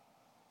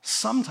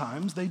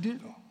 Sometimes they do.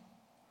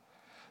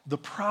 The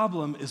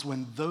problem is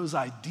when those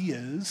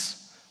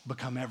ideas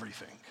become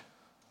everything.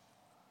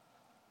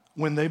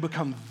 when they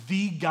become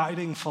the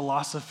guiding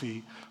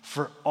philosophy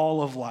for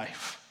all of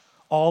life,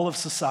 all of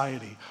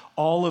society,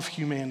 all of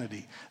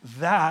humanity,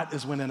 that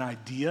is when an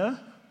idea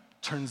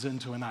turns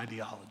into an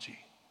ideology.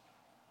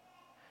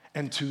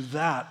 And to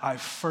that, I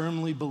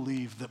firmly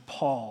believe that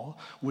Paul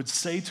would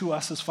say to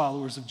us as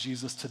followers of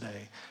Jesus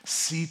today,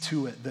 see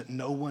to it that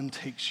no one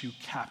takes you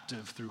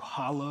captive through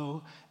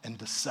hollow and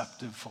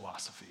deceptive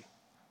philosophy.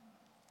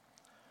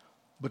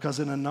 Because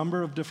in a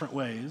number of different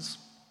ways,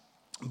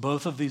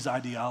 both of these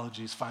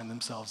ideologies find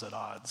themselves at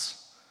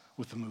odds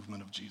with the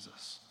movement of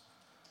Jesus.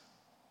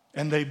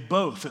 And they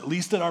both, at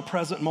least at our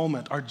present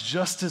moment, are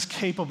just as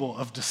capable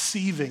of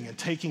deceiving and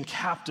taking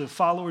captive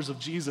followers of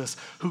Jesus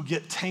who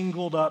get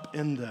tangled up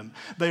in them.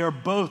 They are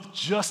both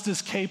just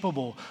as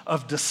capable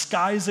of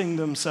disguising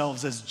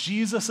themselves as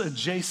Jesus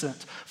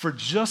adjacent for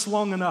just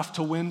long enough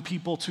to win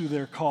people to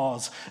their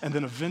cause and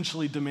then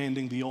eventually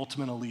demanding the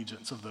ultimate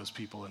allegiance of those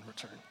people in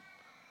return.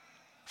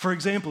 For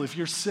example, if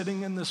you're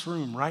sitting in this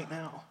room right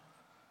now,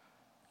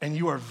 and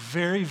you are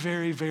very,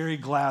 very, very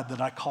glad that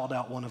I called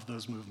out one of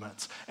those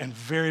movements and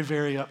very,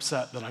 very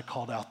upset that I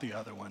called out the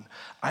other one,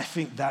 I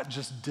think that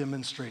just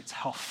demonstrates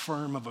how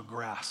firm of a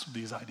grasp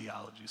these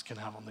ideologies can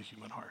have on the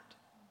human heart.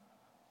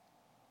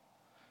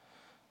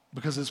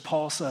 Because as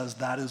Paul says,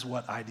 that is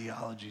what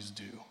ideologies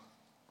do.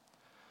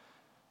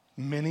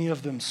 Many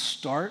of them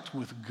start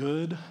with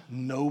good,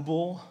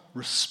 noble,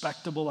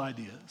 respectable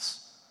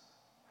ideas,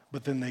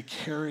 but then they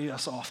carry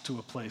us off to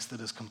a place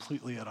that is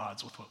completely at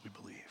odds with what we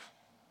believe.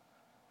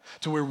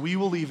 To where we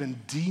will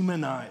even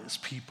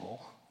demonize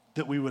people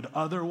that we would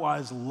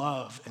otherwise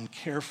love and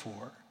care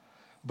for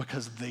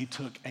because they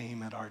took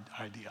aim at our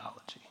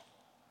ideology.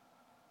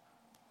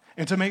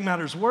 And to make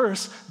matters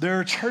worse, there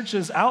are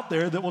churches out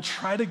there that will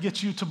try to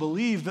get you to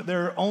believe that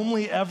there are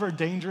only ever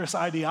dangerous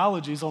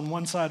ideologies on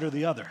one side or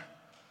the other.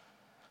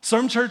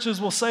 Some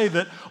churches will say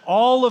that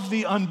all of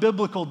the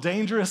unbiblical,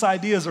 dangerous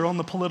ideas are on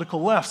the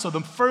political left, so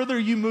the further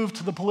you move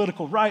to the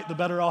political right, the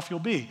better off you'll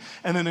be.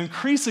 And then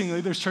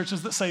increasingly, there's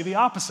churches that say the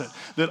opposite,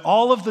 that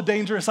all of the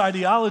dangerous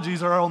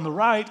ideologies are on the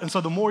right, and so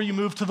the more you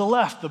move to the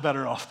left, the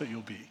better off that you'll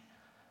be.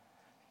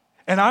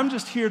 And I'm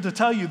just here to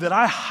tell you that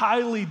I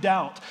highly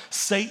doubt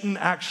Satan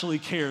actually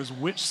cares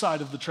which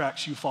side of the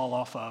tracks you fall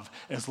off of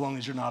as long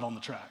as you're not on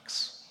the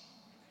tracks.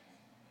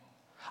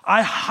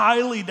 I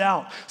highly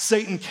doubt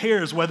Satan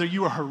cares whether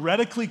you are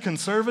heretically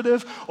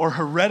conservative or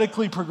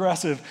heretically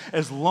progressive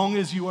as long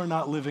as you are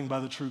not living by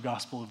the true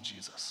gospel of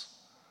Jesus.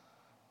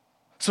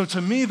 So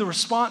to me, the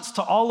response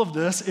to all of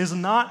this is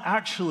not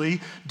actually,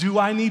 do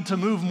I need to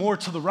move more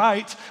to the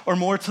right or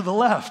more to the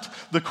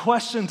left? The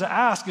question to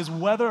ask is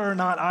whether or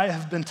not I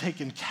have been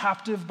taken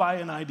captive by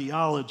an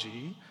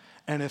ideology,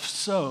 and if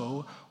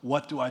so,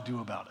 what do I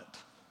do about it?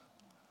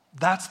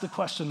 That's the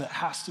question that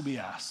has to be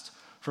asked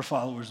for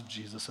followers of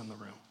Jesus in the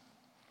room.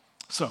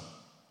 So,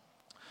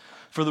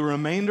 for the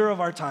remainder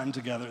of our time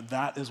together,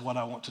 that is what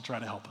I want to try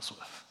to help us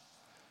with.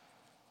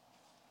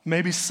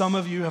 Maybe some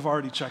of you have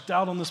already checked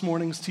out on this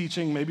morning's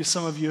teaching. Maybe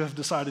some of you have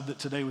decided that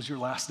today was your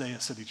last day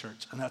at City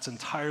Church, and that's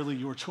entirely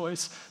your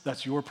choice.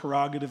 That's your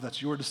prerogative. That's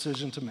your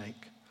decision to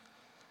make.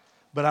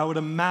 But I would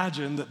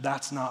imagine that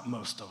that's not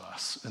most of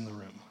us in the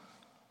room.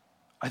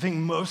 I think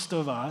most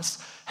of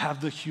us have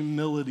the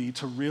humility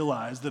to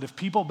realize that if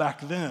people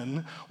back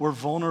then were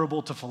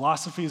vulnerable to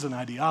philosophies and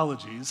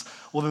ideologies,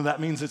 well, then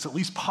that means it's at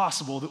least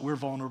possible that we're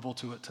vulnerable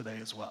to it today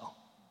as well.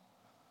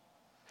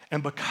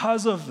 And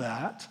because of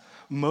that,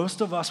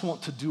 most of us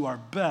want to do our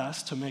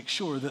best to make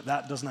sure that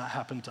that does not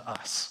happen to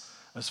us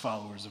as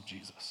followers of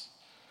Jesus,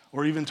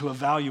 or even to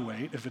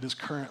evaluate if it is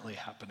currently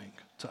happening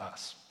to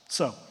us.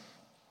 So,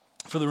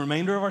 for the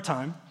remainder of our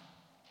time,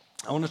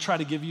 I want to try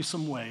to give you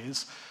some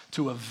ways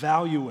to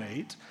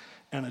evaluate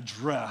and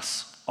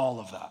address all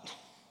of that.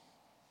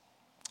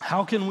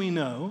 How can we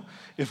know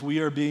if we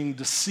are being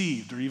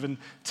deceived or even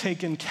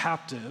taken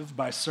captive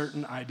by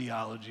certain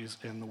ideologies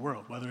in the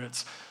world, whether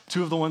it's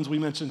two of the ones we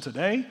mentioned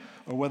today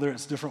or whether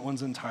it's different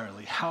ones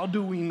entirely? How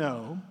do we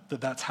know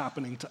that that's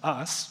happening to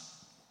us?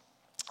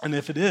 And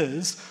if it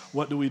is,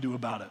 what do we do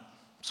about it?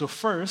 So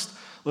first,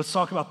 let's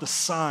talk about the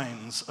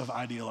signs of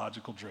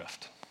ideological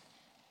drift.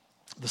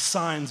 The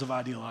signs of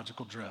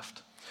ideological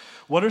drift.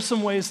 What are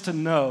some ways to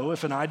know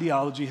if an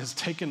ideology has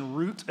taken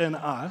root in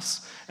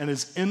us and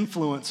is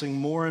influencing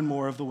more and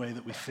more of the way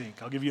that we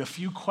think? I'll give you a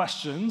few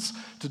questions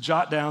to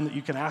jot down that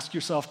you can ask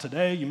yourself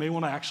today. You may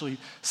want to actually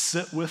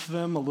sit with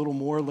them a little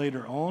more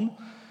later on.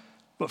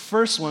 But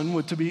first one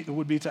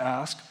would be to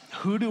ask,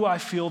 who do I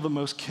feel the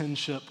most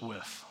kinship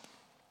with?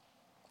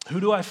 Who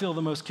do I feel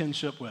the most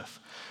kinship with?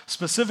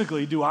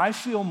 Specifically, do I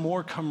feel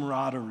more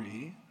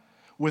camaraderie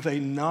with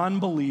a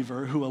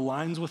non-believer who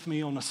aligns with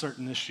me on a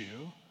certain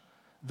issue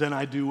than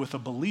I do with a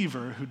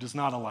believer who does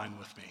not align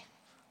with me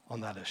on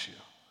that issue?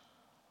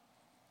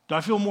 Do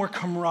I feel more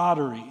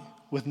camaraderie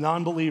with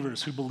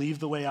non-believers who believe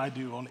the way I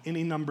do on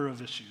any number of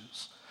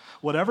issues?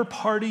 Whatever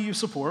party you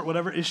support,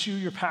 whatever issue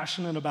you're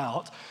passionate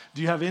about,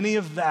 do you have any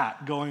of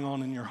that going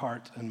on in your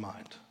heart and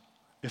mind?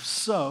 If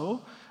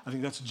so, I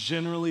think that's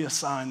generally a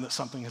sign that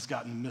something has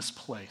gotten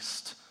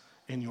misplaced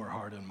in your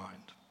heart and mind.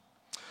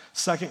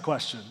 Second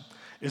question,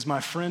 is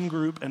my friend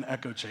group an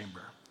echo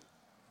chamber?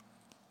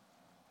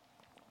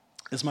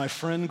 Is my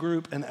friend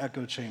group an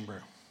echo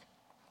chamber?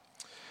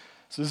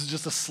 So this is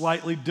just a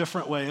slightly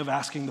different way of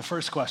asking the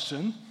first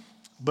question,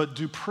 but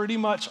do pretty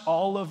much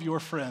all of your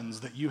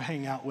friends that you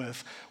hang out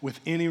with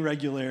any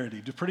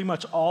regularity, do pretty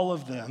much all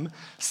of them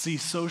see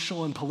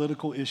social and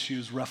political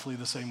issues roughly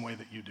the same way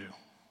that you do?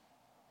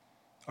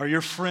 Are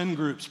your friend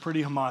groups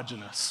pretty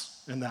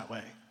homogenous in that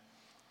way?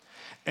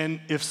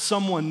 And if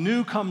someone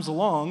new comes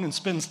along and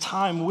spends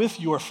time with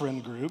your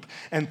friend group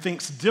and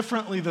thinks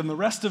differently than the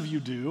rest of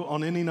you do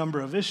on any number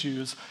of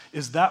issues,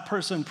 is that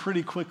person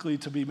pretty quickly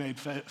to be made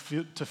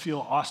to feel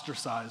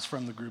ostracized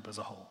from the group as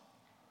a whole?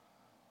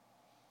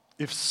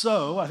 If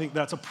so, I think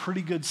that's a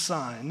pretty good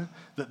sign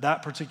that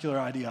that particular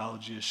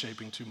ideology is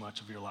shaping too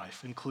much of your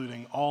life,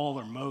 including all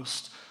or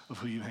most of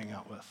who you hang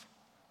out with.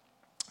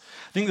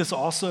 I think this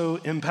also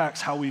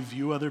impacts how we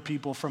view other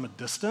people from a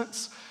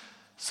distance.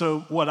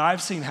 So what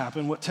I've seen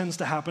happen, what tends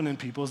to happen in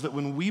people is that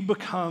when we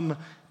become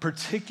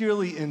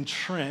particularly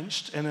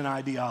entrenched in an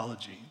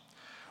ideology,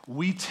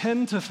 we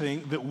tend to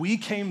think that we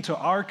came to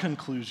our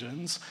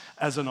conclusions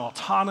as an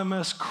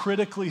autonomous,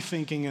 critically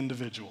thinking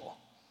individual.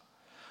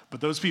 But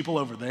those people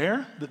over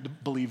there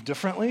that believe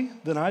differently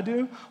than I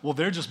do, well,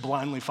 they're just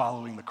blindly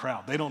following the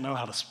crowd. They don't know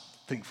how to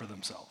think for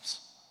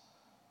themselves.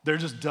 They're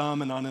just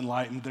dumb and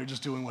unenlightened. They're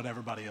just doing what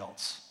everybody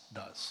else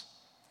does.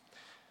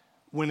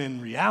 When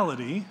in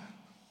reality,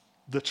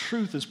 the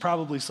truth is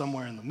probably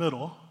somewhere in the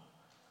middle.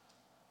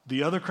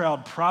 The other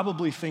crowd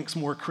probably thinks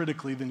more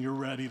critically than you're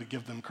ready to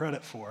give them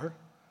credit for,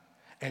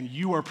 and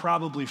you are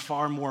probably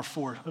far more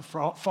formed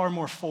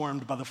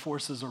by the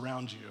forces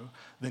around you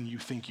than you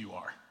think you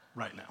are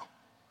right now.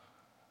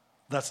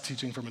 That's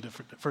teaching for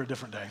a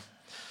different day.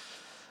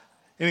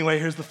 Anyway,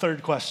 here's the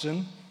third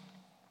question.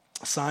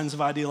 Signs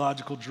of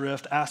ideological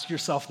drift. Ask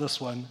yourself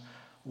this one.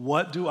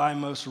 What do I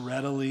most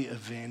readily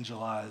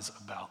evangelize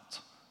about?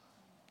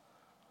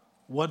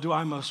 What do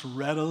I most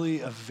readily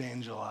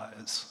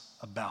evangelize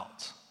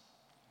about?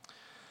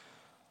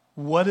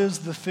 What is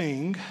the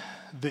thing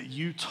that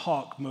you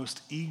talk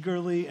most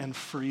eagerly and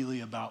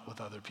freely about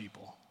with other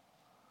people?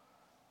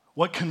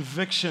 What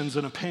convictions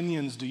and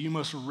opinions do you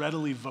most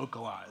readily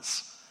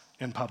vocalize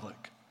in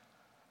public?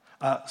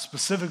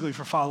 Specifically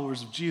for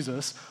followers of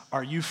Jesus,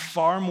 are you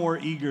far more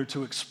eager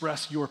to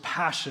express your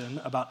passion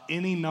about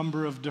any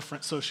number of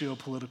different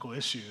socio-political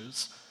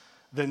issues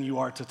than you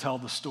are to tell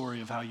the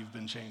story of how you've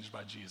been changed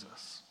by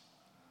Jesus?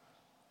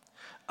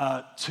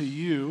 To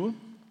you,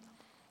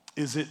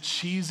 is it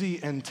cheesy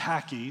and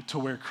tacky to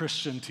wear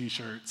Christian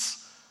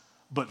t-shirts,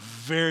 but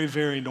very,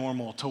 very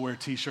normal to wear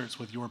t-shirts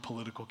with your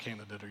political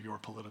candidate or your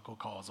political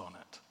cause on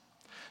it?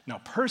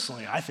 Now,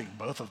 personally, I think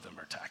both of them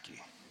are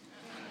tacky.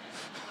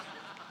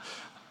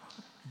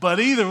 But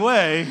either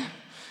way,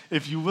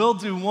 if you will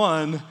do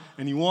one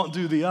and you won't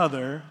do the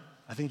other,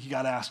 I think you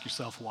got to ask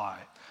yourself why.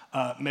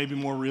 Maybe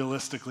more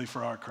realistically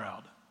for our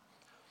crowd.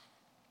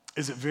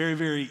 Is it very,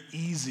 very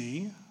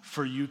easy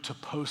for you to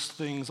post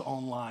things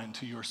online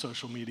to your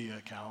social media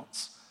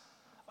accounts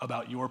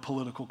about your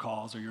political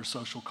cause or your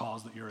social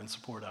cause that you're in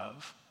support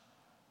of,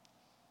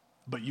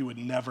 but you would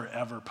never,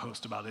 ever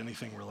post about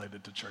anything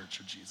related to church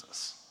or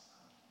Jesus?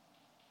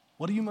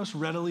 What do you most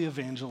readily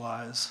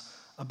evangelize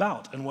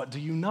about, and what do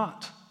you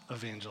not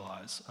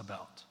evangelize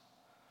about?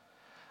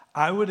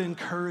 I would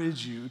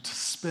encourage you to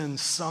spend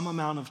some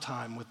amount of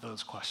time with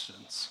those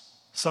questions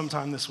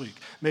sometime this week.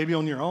 Maybe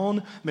on your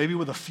own, maybe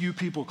with a few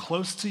people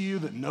close to you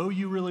that know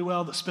you really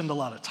well, that spend a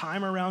lot of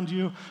time around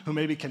you, who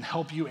maybe can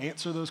help you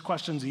answer those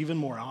questions even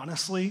more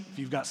honestly if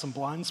you've got some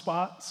blind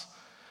spots.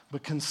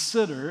 But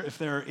consider if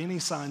there are any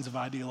signs of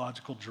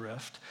ideological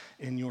drift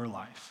in your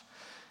life.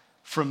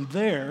 From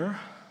there,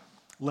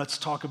 let's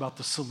talk about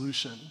the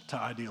solution to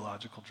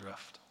ideological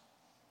drift.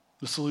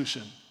 The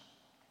solution.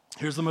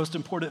 Here's the most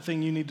important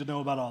thing you need to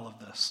know about all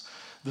of this.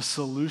 The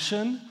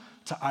solution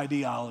to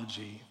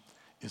ideology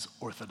is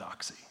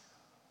orthodoxy.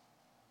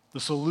 The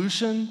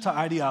solution to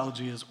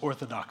ideology is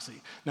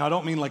orthodoxy. Now, I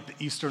don't mean like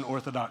the Eastern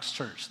Orthodox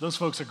Church. Those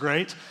folks are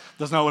great.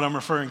 That's not what I'm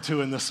referring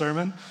to in this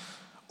sermon.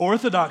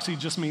 Orthodoxy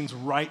just means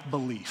right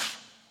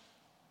belief.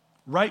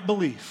 Right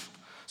belief.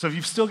 So if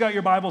you've still got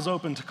your Bibles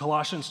open to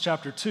Colossians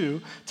chapter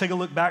 2, take a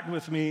look back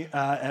with me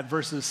at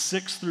verses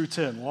 6 through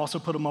 10. We'll also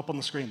put them up on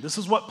the screen. This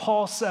is what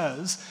Paul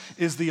says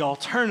is the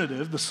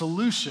alternative, the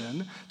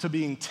solution to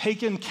being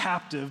taken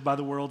captive by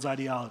the world's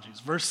ideologies.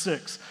 Verse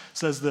 6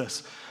 says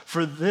this,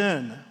 "For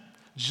then,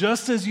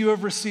 just as you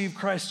have received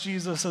Christ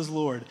Jesus as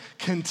Lord,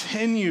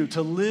 continue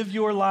to live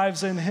your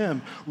lives in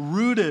him,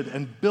 rooted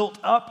and built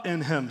up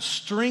in him,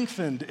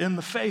 strengthened in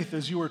the faith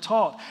as you were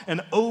taught,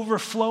 and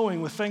overflowing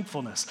with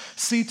thankfulness.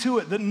 See to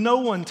it that no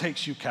one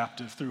takes you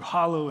captive through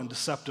hollow and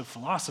deceptive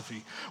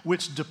philosophy,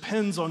 which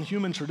depends on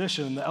human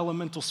tradition and the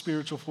elemental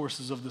spiritual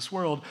forces of this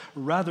world,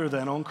 rather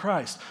than on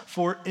Christ.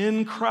 For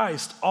in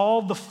Christ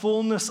all the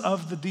fullness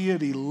of the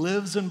deity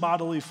lives in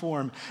bodily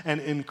form, and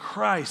in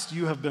Christ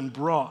you have been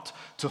brought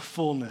to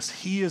fullness.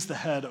 He is the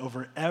head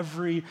over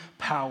every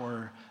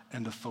power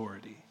and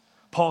authority."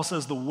 Paul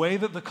says the way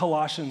that the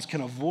Colossians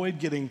can avoid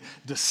getting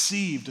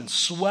deceived and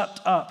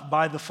swept up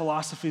by the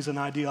philosophies and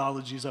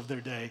ideologies of their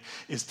day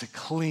is to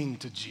cling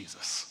to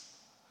Jesus.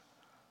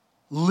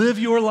 Live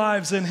your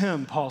lives in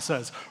him, Paul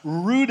says,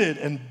 rooted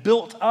and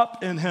built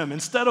up in him.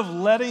 Instead of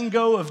letting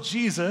go of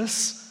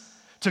Jesus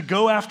to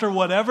go after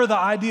whatever the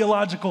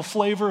ideological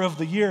flavor of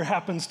the year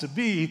happens to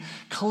be,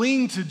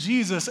 cling to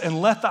Jesus and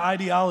let the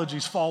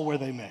ideologies fall where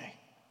they may.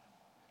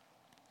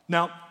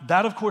 Now,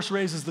 that of course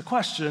raises the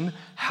question,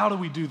 how do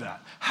we do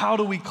that? How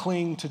do we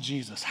cling to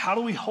Jesus? How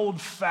do we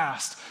hold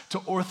fast to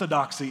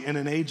orthodoxy in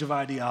an age of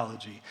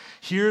ideology?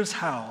 Here's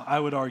how, I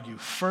would argue.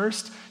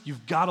 First,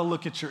 you've got to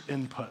look at your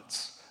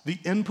inputs. The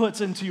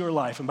inputs into your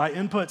life. And by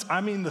inputs,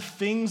 I mean the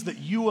things that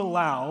you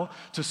allow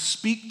to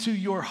speak to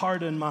your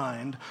heart and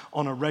mind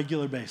on a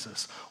regular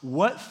basis.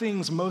 What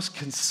things most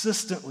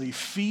consistently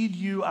feed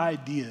you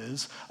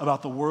ideas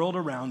about the world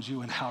around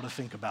you and how to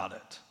think about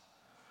it?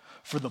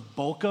 For the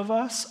bulk of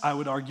us, I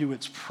would argue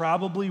it's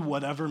probably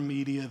whatever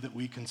media that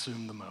we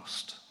consume the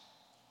most.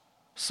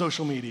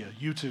 Social media,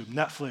 YouTube,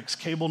 Netflix,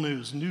 cable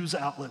news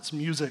outlets,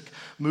 music,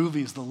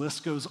 movies, the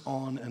list goes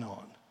on and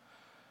on.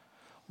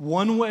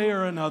 One way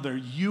or another,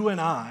 you and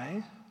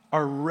I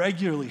are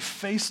regularly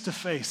face to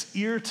face,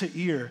 ear to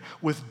ear,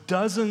 with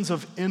dozens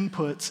of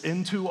inputs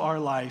into our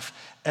life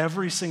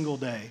every single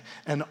day.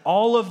 And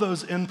all of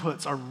those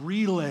inputs are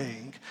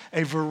relaying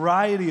a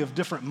variety of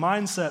different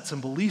mindsets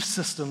and belief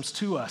systems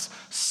to us.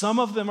 Some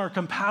of them are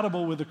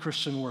compatible with the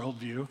Christian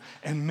worldview,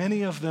 and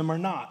many of them are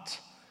not.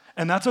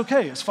 And that's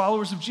okay. As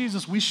followers of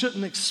Jesus, we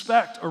shouldn't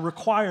expect or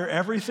require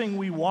everything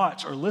we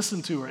watch or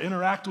listen to or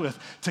interact with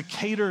to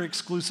cater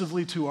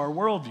exclusively to our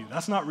worldview.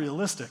 That's not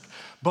realistic.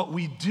 But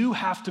we do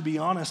have to be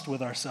honest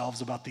with ourselves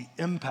about the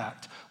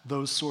impact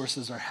those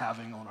sources are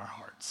having on our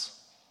hearts.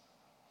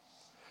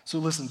 So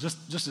listen,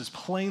 just as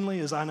plainly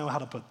as I know how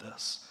to put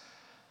this,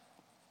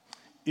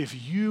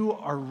 if you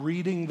are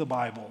reading the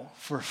Bible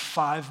for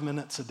 5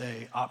 minutes a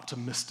day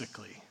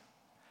optimistically,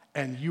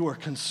 and you are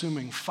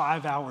consuming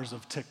 5 hours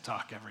of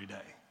TikTok every day,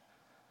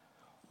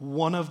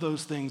 one of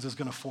those things is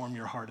going to form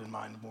your heart and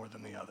mind more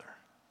than the other.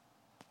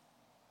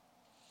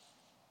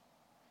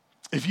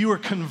 If you are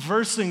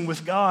conversing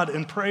with God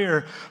in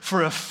prayer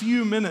for a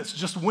few minutes,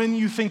 just when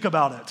you think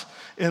about it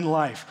in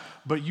life,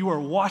 but you are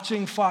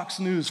watching Fox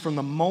News from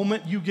the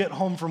moment you get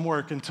home from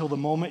work until the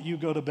moment you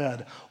go to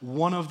bed,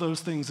 one of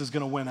those things is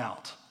going to win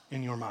out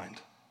in your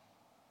mind.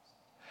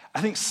 I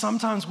think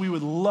sometimes we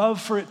would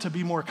love for it to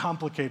be more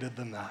complicated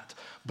than that,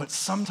 but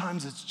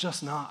sometimes it's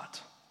just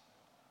not.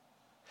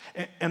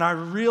 And I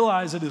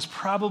realize it is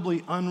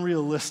probably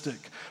unrealistic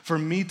for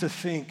me to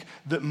think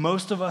that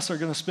most of us are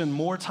going to spend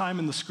more time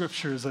in the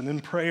scriptures and in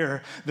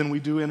prayer than we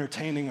do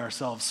entertaining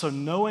ourselves. So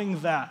knowing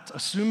that,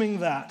 assuming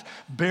that,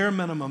 bare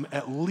minimum,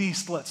 at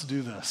least let's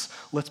do this.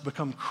 Let's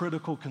become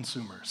critical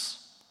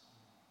consumers.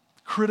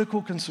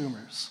 Critical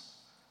consumers.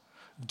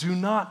 Do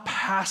not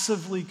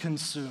passively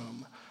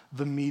consume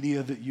the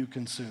media that you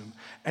consume.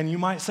 And you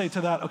might say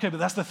to that, okay, but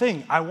that's the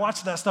thing. I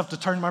watch that stuff to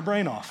turn my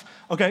brain off.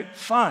 Okay,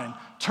 fine.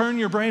 Turn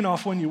your brain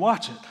off when you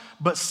watch it.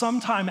 But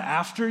sometime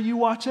after you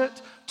watch it,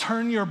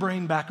 turn your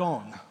brain back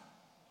on.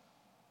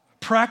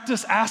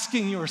 Practice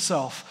asking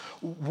yourself,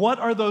 what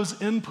are those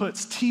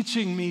inputs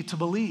teaching me to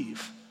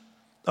believe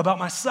about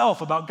myself,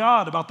 about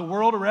God, about the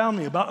world around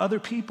me, about other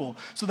people?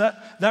 So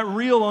that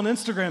reel on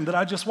Instagram that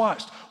I just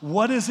watched,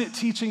 what is it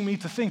teaching me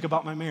to think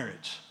about my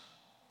marriage?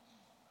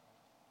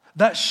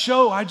 That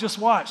show I just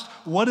watched,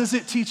 what is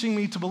it teaching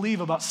me to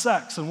believe about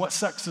sex and what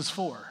sex is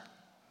for?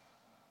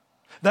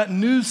 That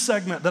news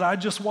segment that I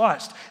just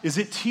watched, is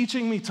it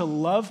teaching me to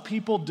love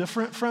people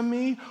different from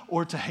me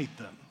or to hate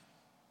them?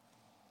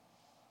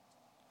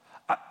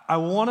 I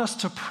want us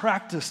to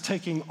practice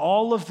taking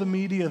all of the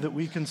media that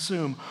we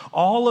consume,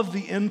 all of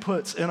the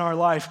inputs in our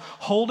life,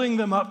 holding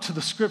them up to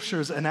the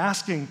scriptures and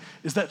asking,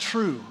 is that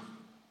true?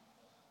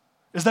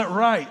 Is that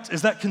right?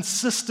 Is that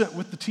consistent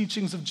with the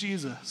teachings of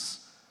Jesus?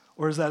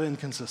 Or is that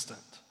inconsistent?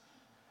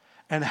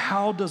 And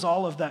how does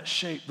all of that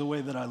shape the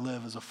way that I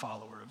live as a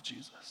follower of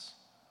Jesus?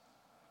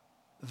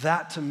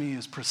 That to me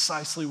is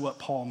precisely what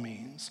Paul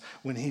means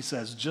when he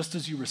says, just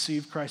as you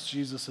received Christ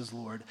Jesus as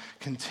Lord,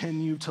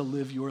 continue to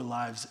live your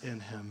lives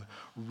in him,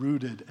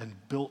 rooted and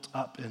built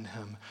up in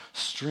him,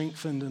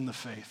 strengthened in the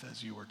faith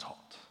as you were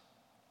taught.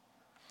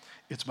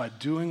 It's by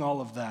doing all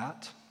of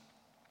that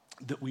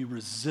that we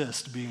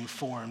resist being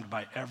formed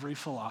by every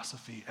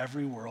philosophy,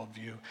 every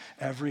worldview,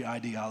 every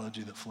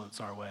ideology that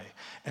floats our way,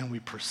 and we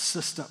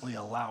persistently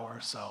allow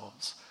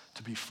ourselves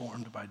to be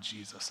formed by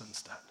Jesus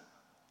instead.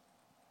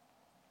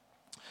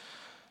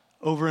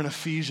 Over in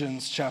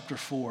Ephesians chapter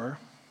 4,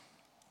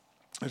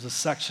 there's a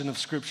section of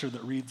scripture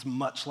that reads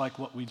much like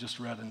what we just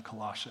read in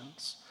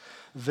Colossians.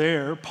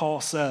 There, Paul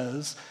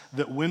says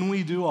that when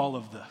we do all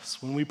of this,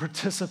 when we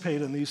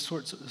participate in these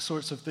sorts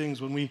of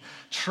things, when we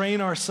train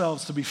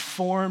ourselves to be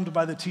formed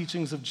by the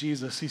teachings of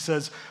Jesus, he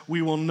says,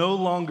 we will no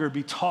longer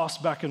be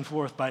tossed back and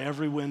forth by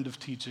every wind of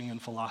teaching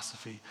and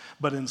philosophy,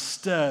 but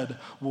instead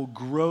will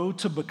grow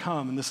to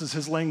become, and this is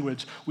his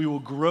language, we will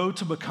grow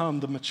to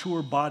become the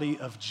mature body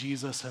of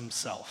Jesus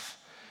himself.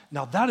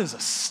 Now that is a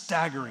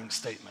staggering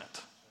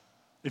statement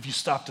if you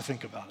stop to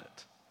think about it.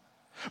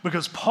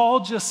 Because Paul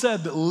just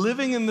said that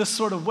living in this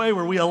sort of way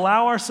where we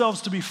allow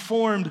ourselves to be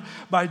formed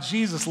by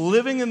Jesus,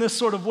 living in this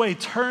sort of way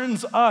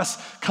turns us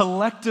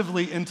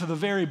collectively into the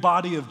very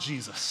body of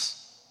Jesus.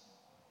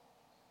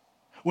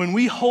 When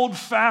we hold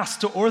fast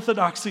to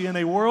orthodoxy in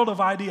a world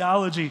of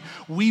ideology,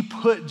 we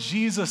put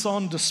Jesus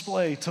on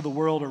display to the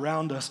world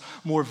around us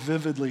more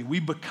vividly.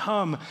 We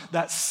become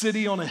that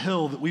city on a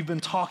hill that we've been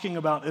talking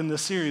about in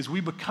this series.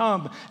 We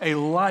become a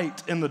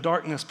light in the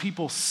darkness.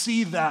 People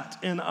see that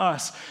in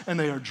us, and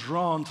they are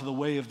drawn to the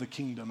way of the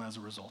kingdom as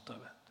a result of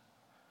it.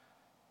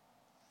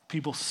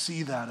 People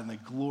see that, and they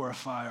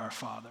glorify our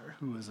Father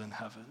who is in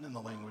heaven in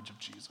the language of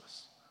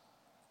Jesus.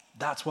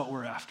 That's what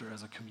we're after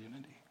as a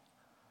community.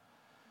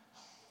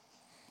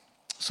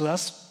 So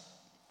that's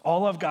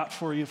all I've got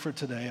for you for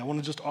today. I want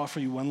to just offer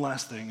you one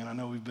last thing, and I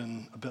know we've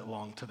been a bit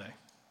long today.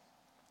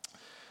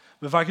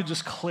 But if I could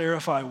just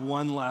clarify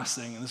one last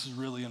thing, and this is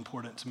really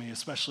important to me,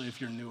 especially if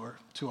you're newer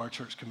to our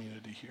church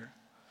community here.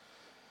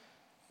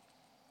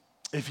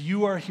 If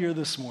you are here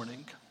this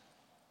morning,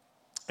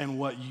 and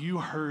what you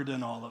heard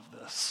in all of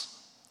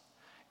this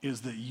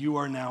is that you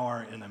are now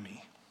our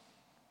enemy,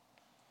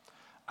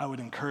 I would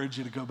encourage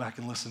you to go back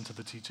and listen to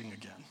the teaching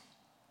again.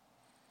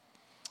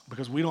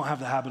 Because we don't have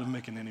the habit of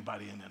making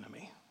anybody an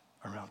enemy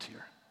around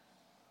here.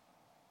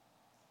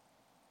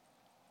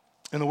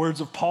 In the words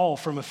of Paul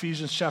from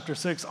Ephesians chapter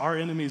 6, our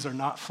enemies are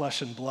not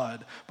flesh and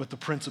blood, but the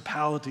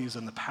principalities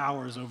and the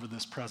powers over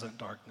this present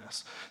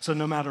darkness. So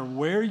no matter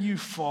where you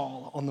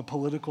fall on the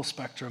political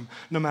spectrum,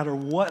 no matter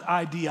what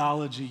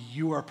ideology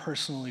you are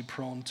personally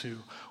prone to,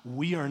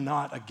 we are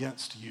not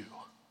against you.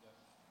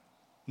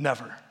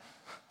 Never.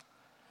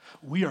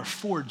 We are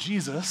for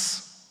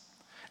Jesus.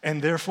 And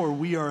therefore,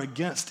 we are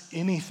against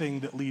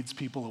anything that leads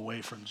people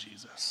away from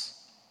Jesus.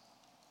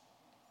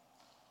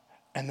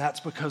 And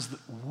that's because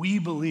we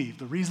believe,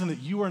 the reason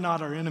that you are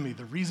not our enemy,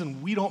 the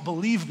reason we don't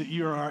believe that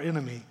you are our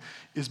enemy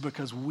is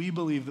because we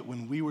believe that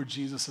when we were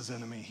Jesus'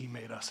 enemy, he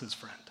made us his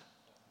friend.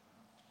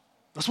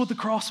 That's what the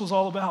cross was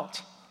all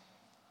about.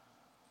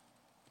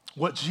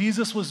 What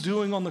Jesus was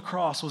doing on the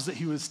cross was that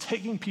he was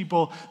taking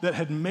people that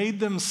had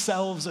made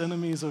themselves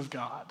enemies of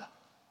God,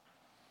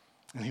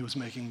 and he was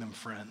making them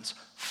friends,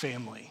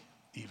 family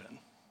even.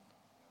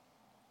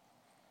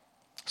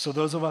 So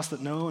those of us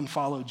that know and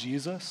follow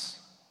Jesus,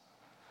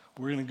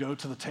 we're going to go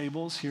to the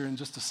tables here in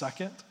just a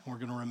second. We're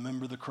going to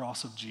remember the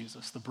cross of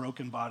Jesus, the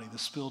broken body, the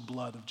spilled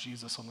blood of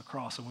Jesus on the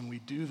cross. And when we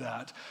do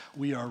that,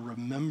 we are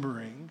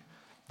remembering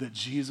that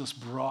Jesus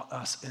brought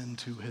us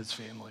into his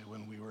family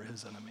when we were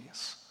his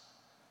enemies.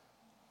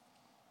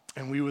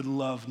 And we would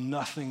love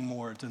nothing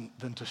more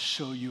than to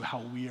show you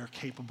how we are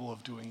capable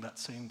of doing that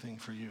same thing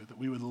for you. That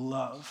we would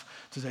love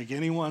to take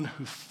anyone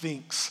who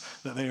thinks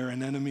that they are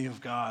an enemy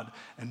of God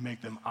and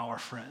make them our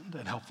friend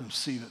and help them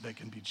see that they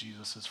can be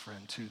Jesus'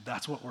 friend too.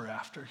 That's what we're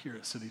after here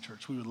at City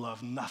Church. We would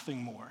love nothing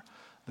more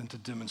than to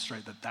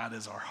demonstrate that that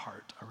is our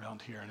heart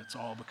around here, and it's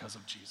all because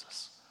of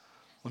Jesus.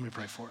 Let me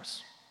pray for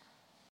us.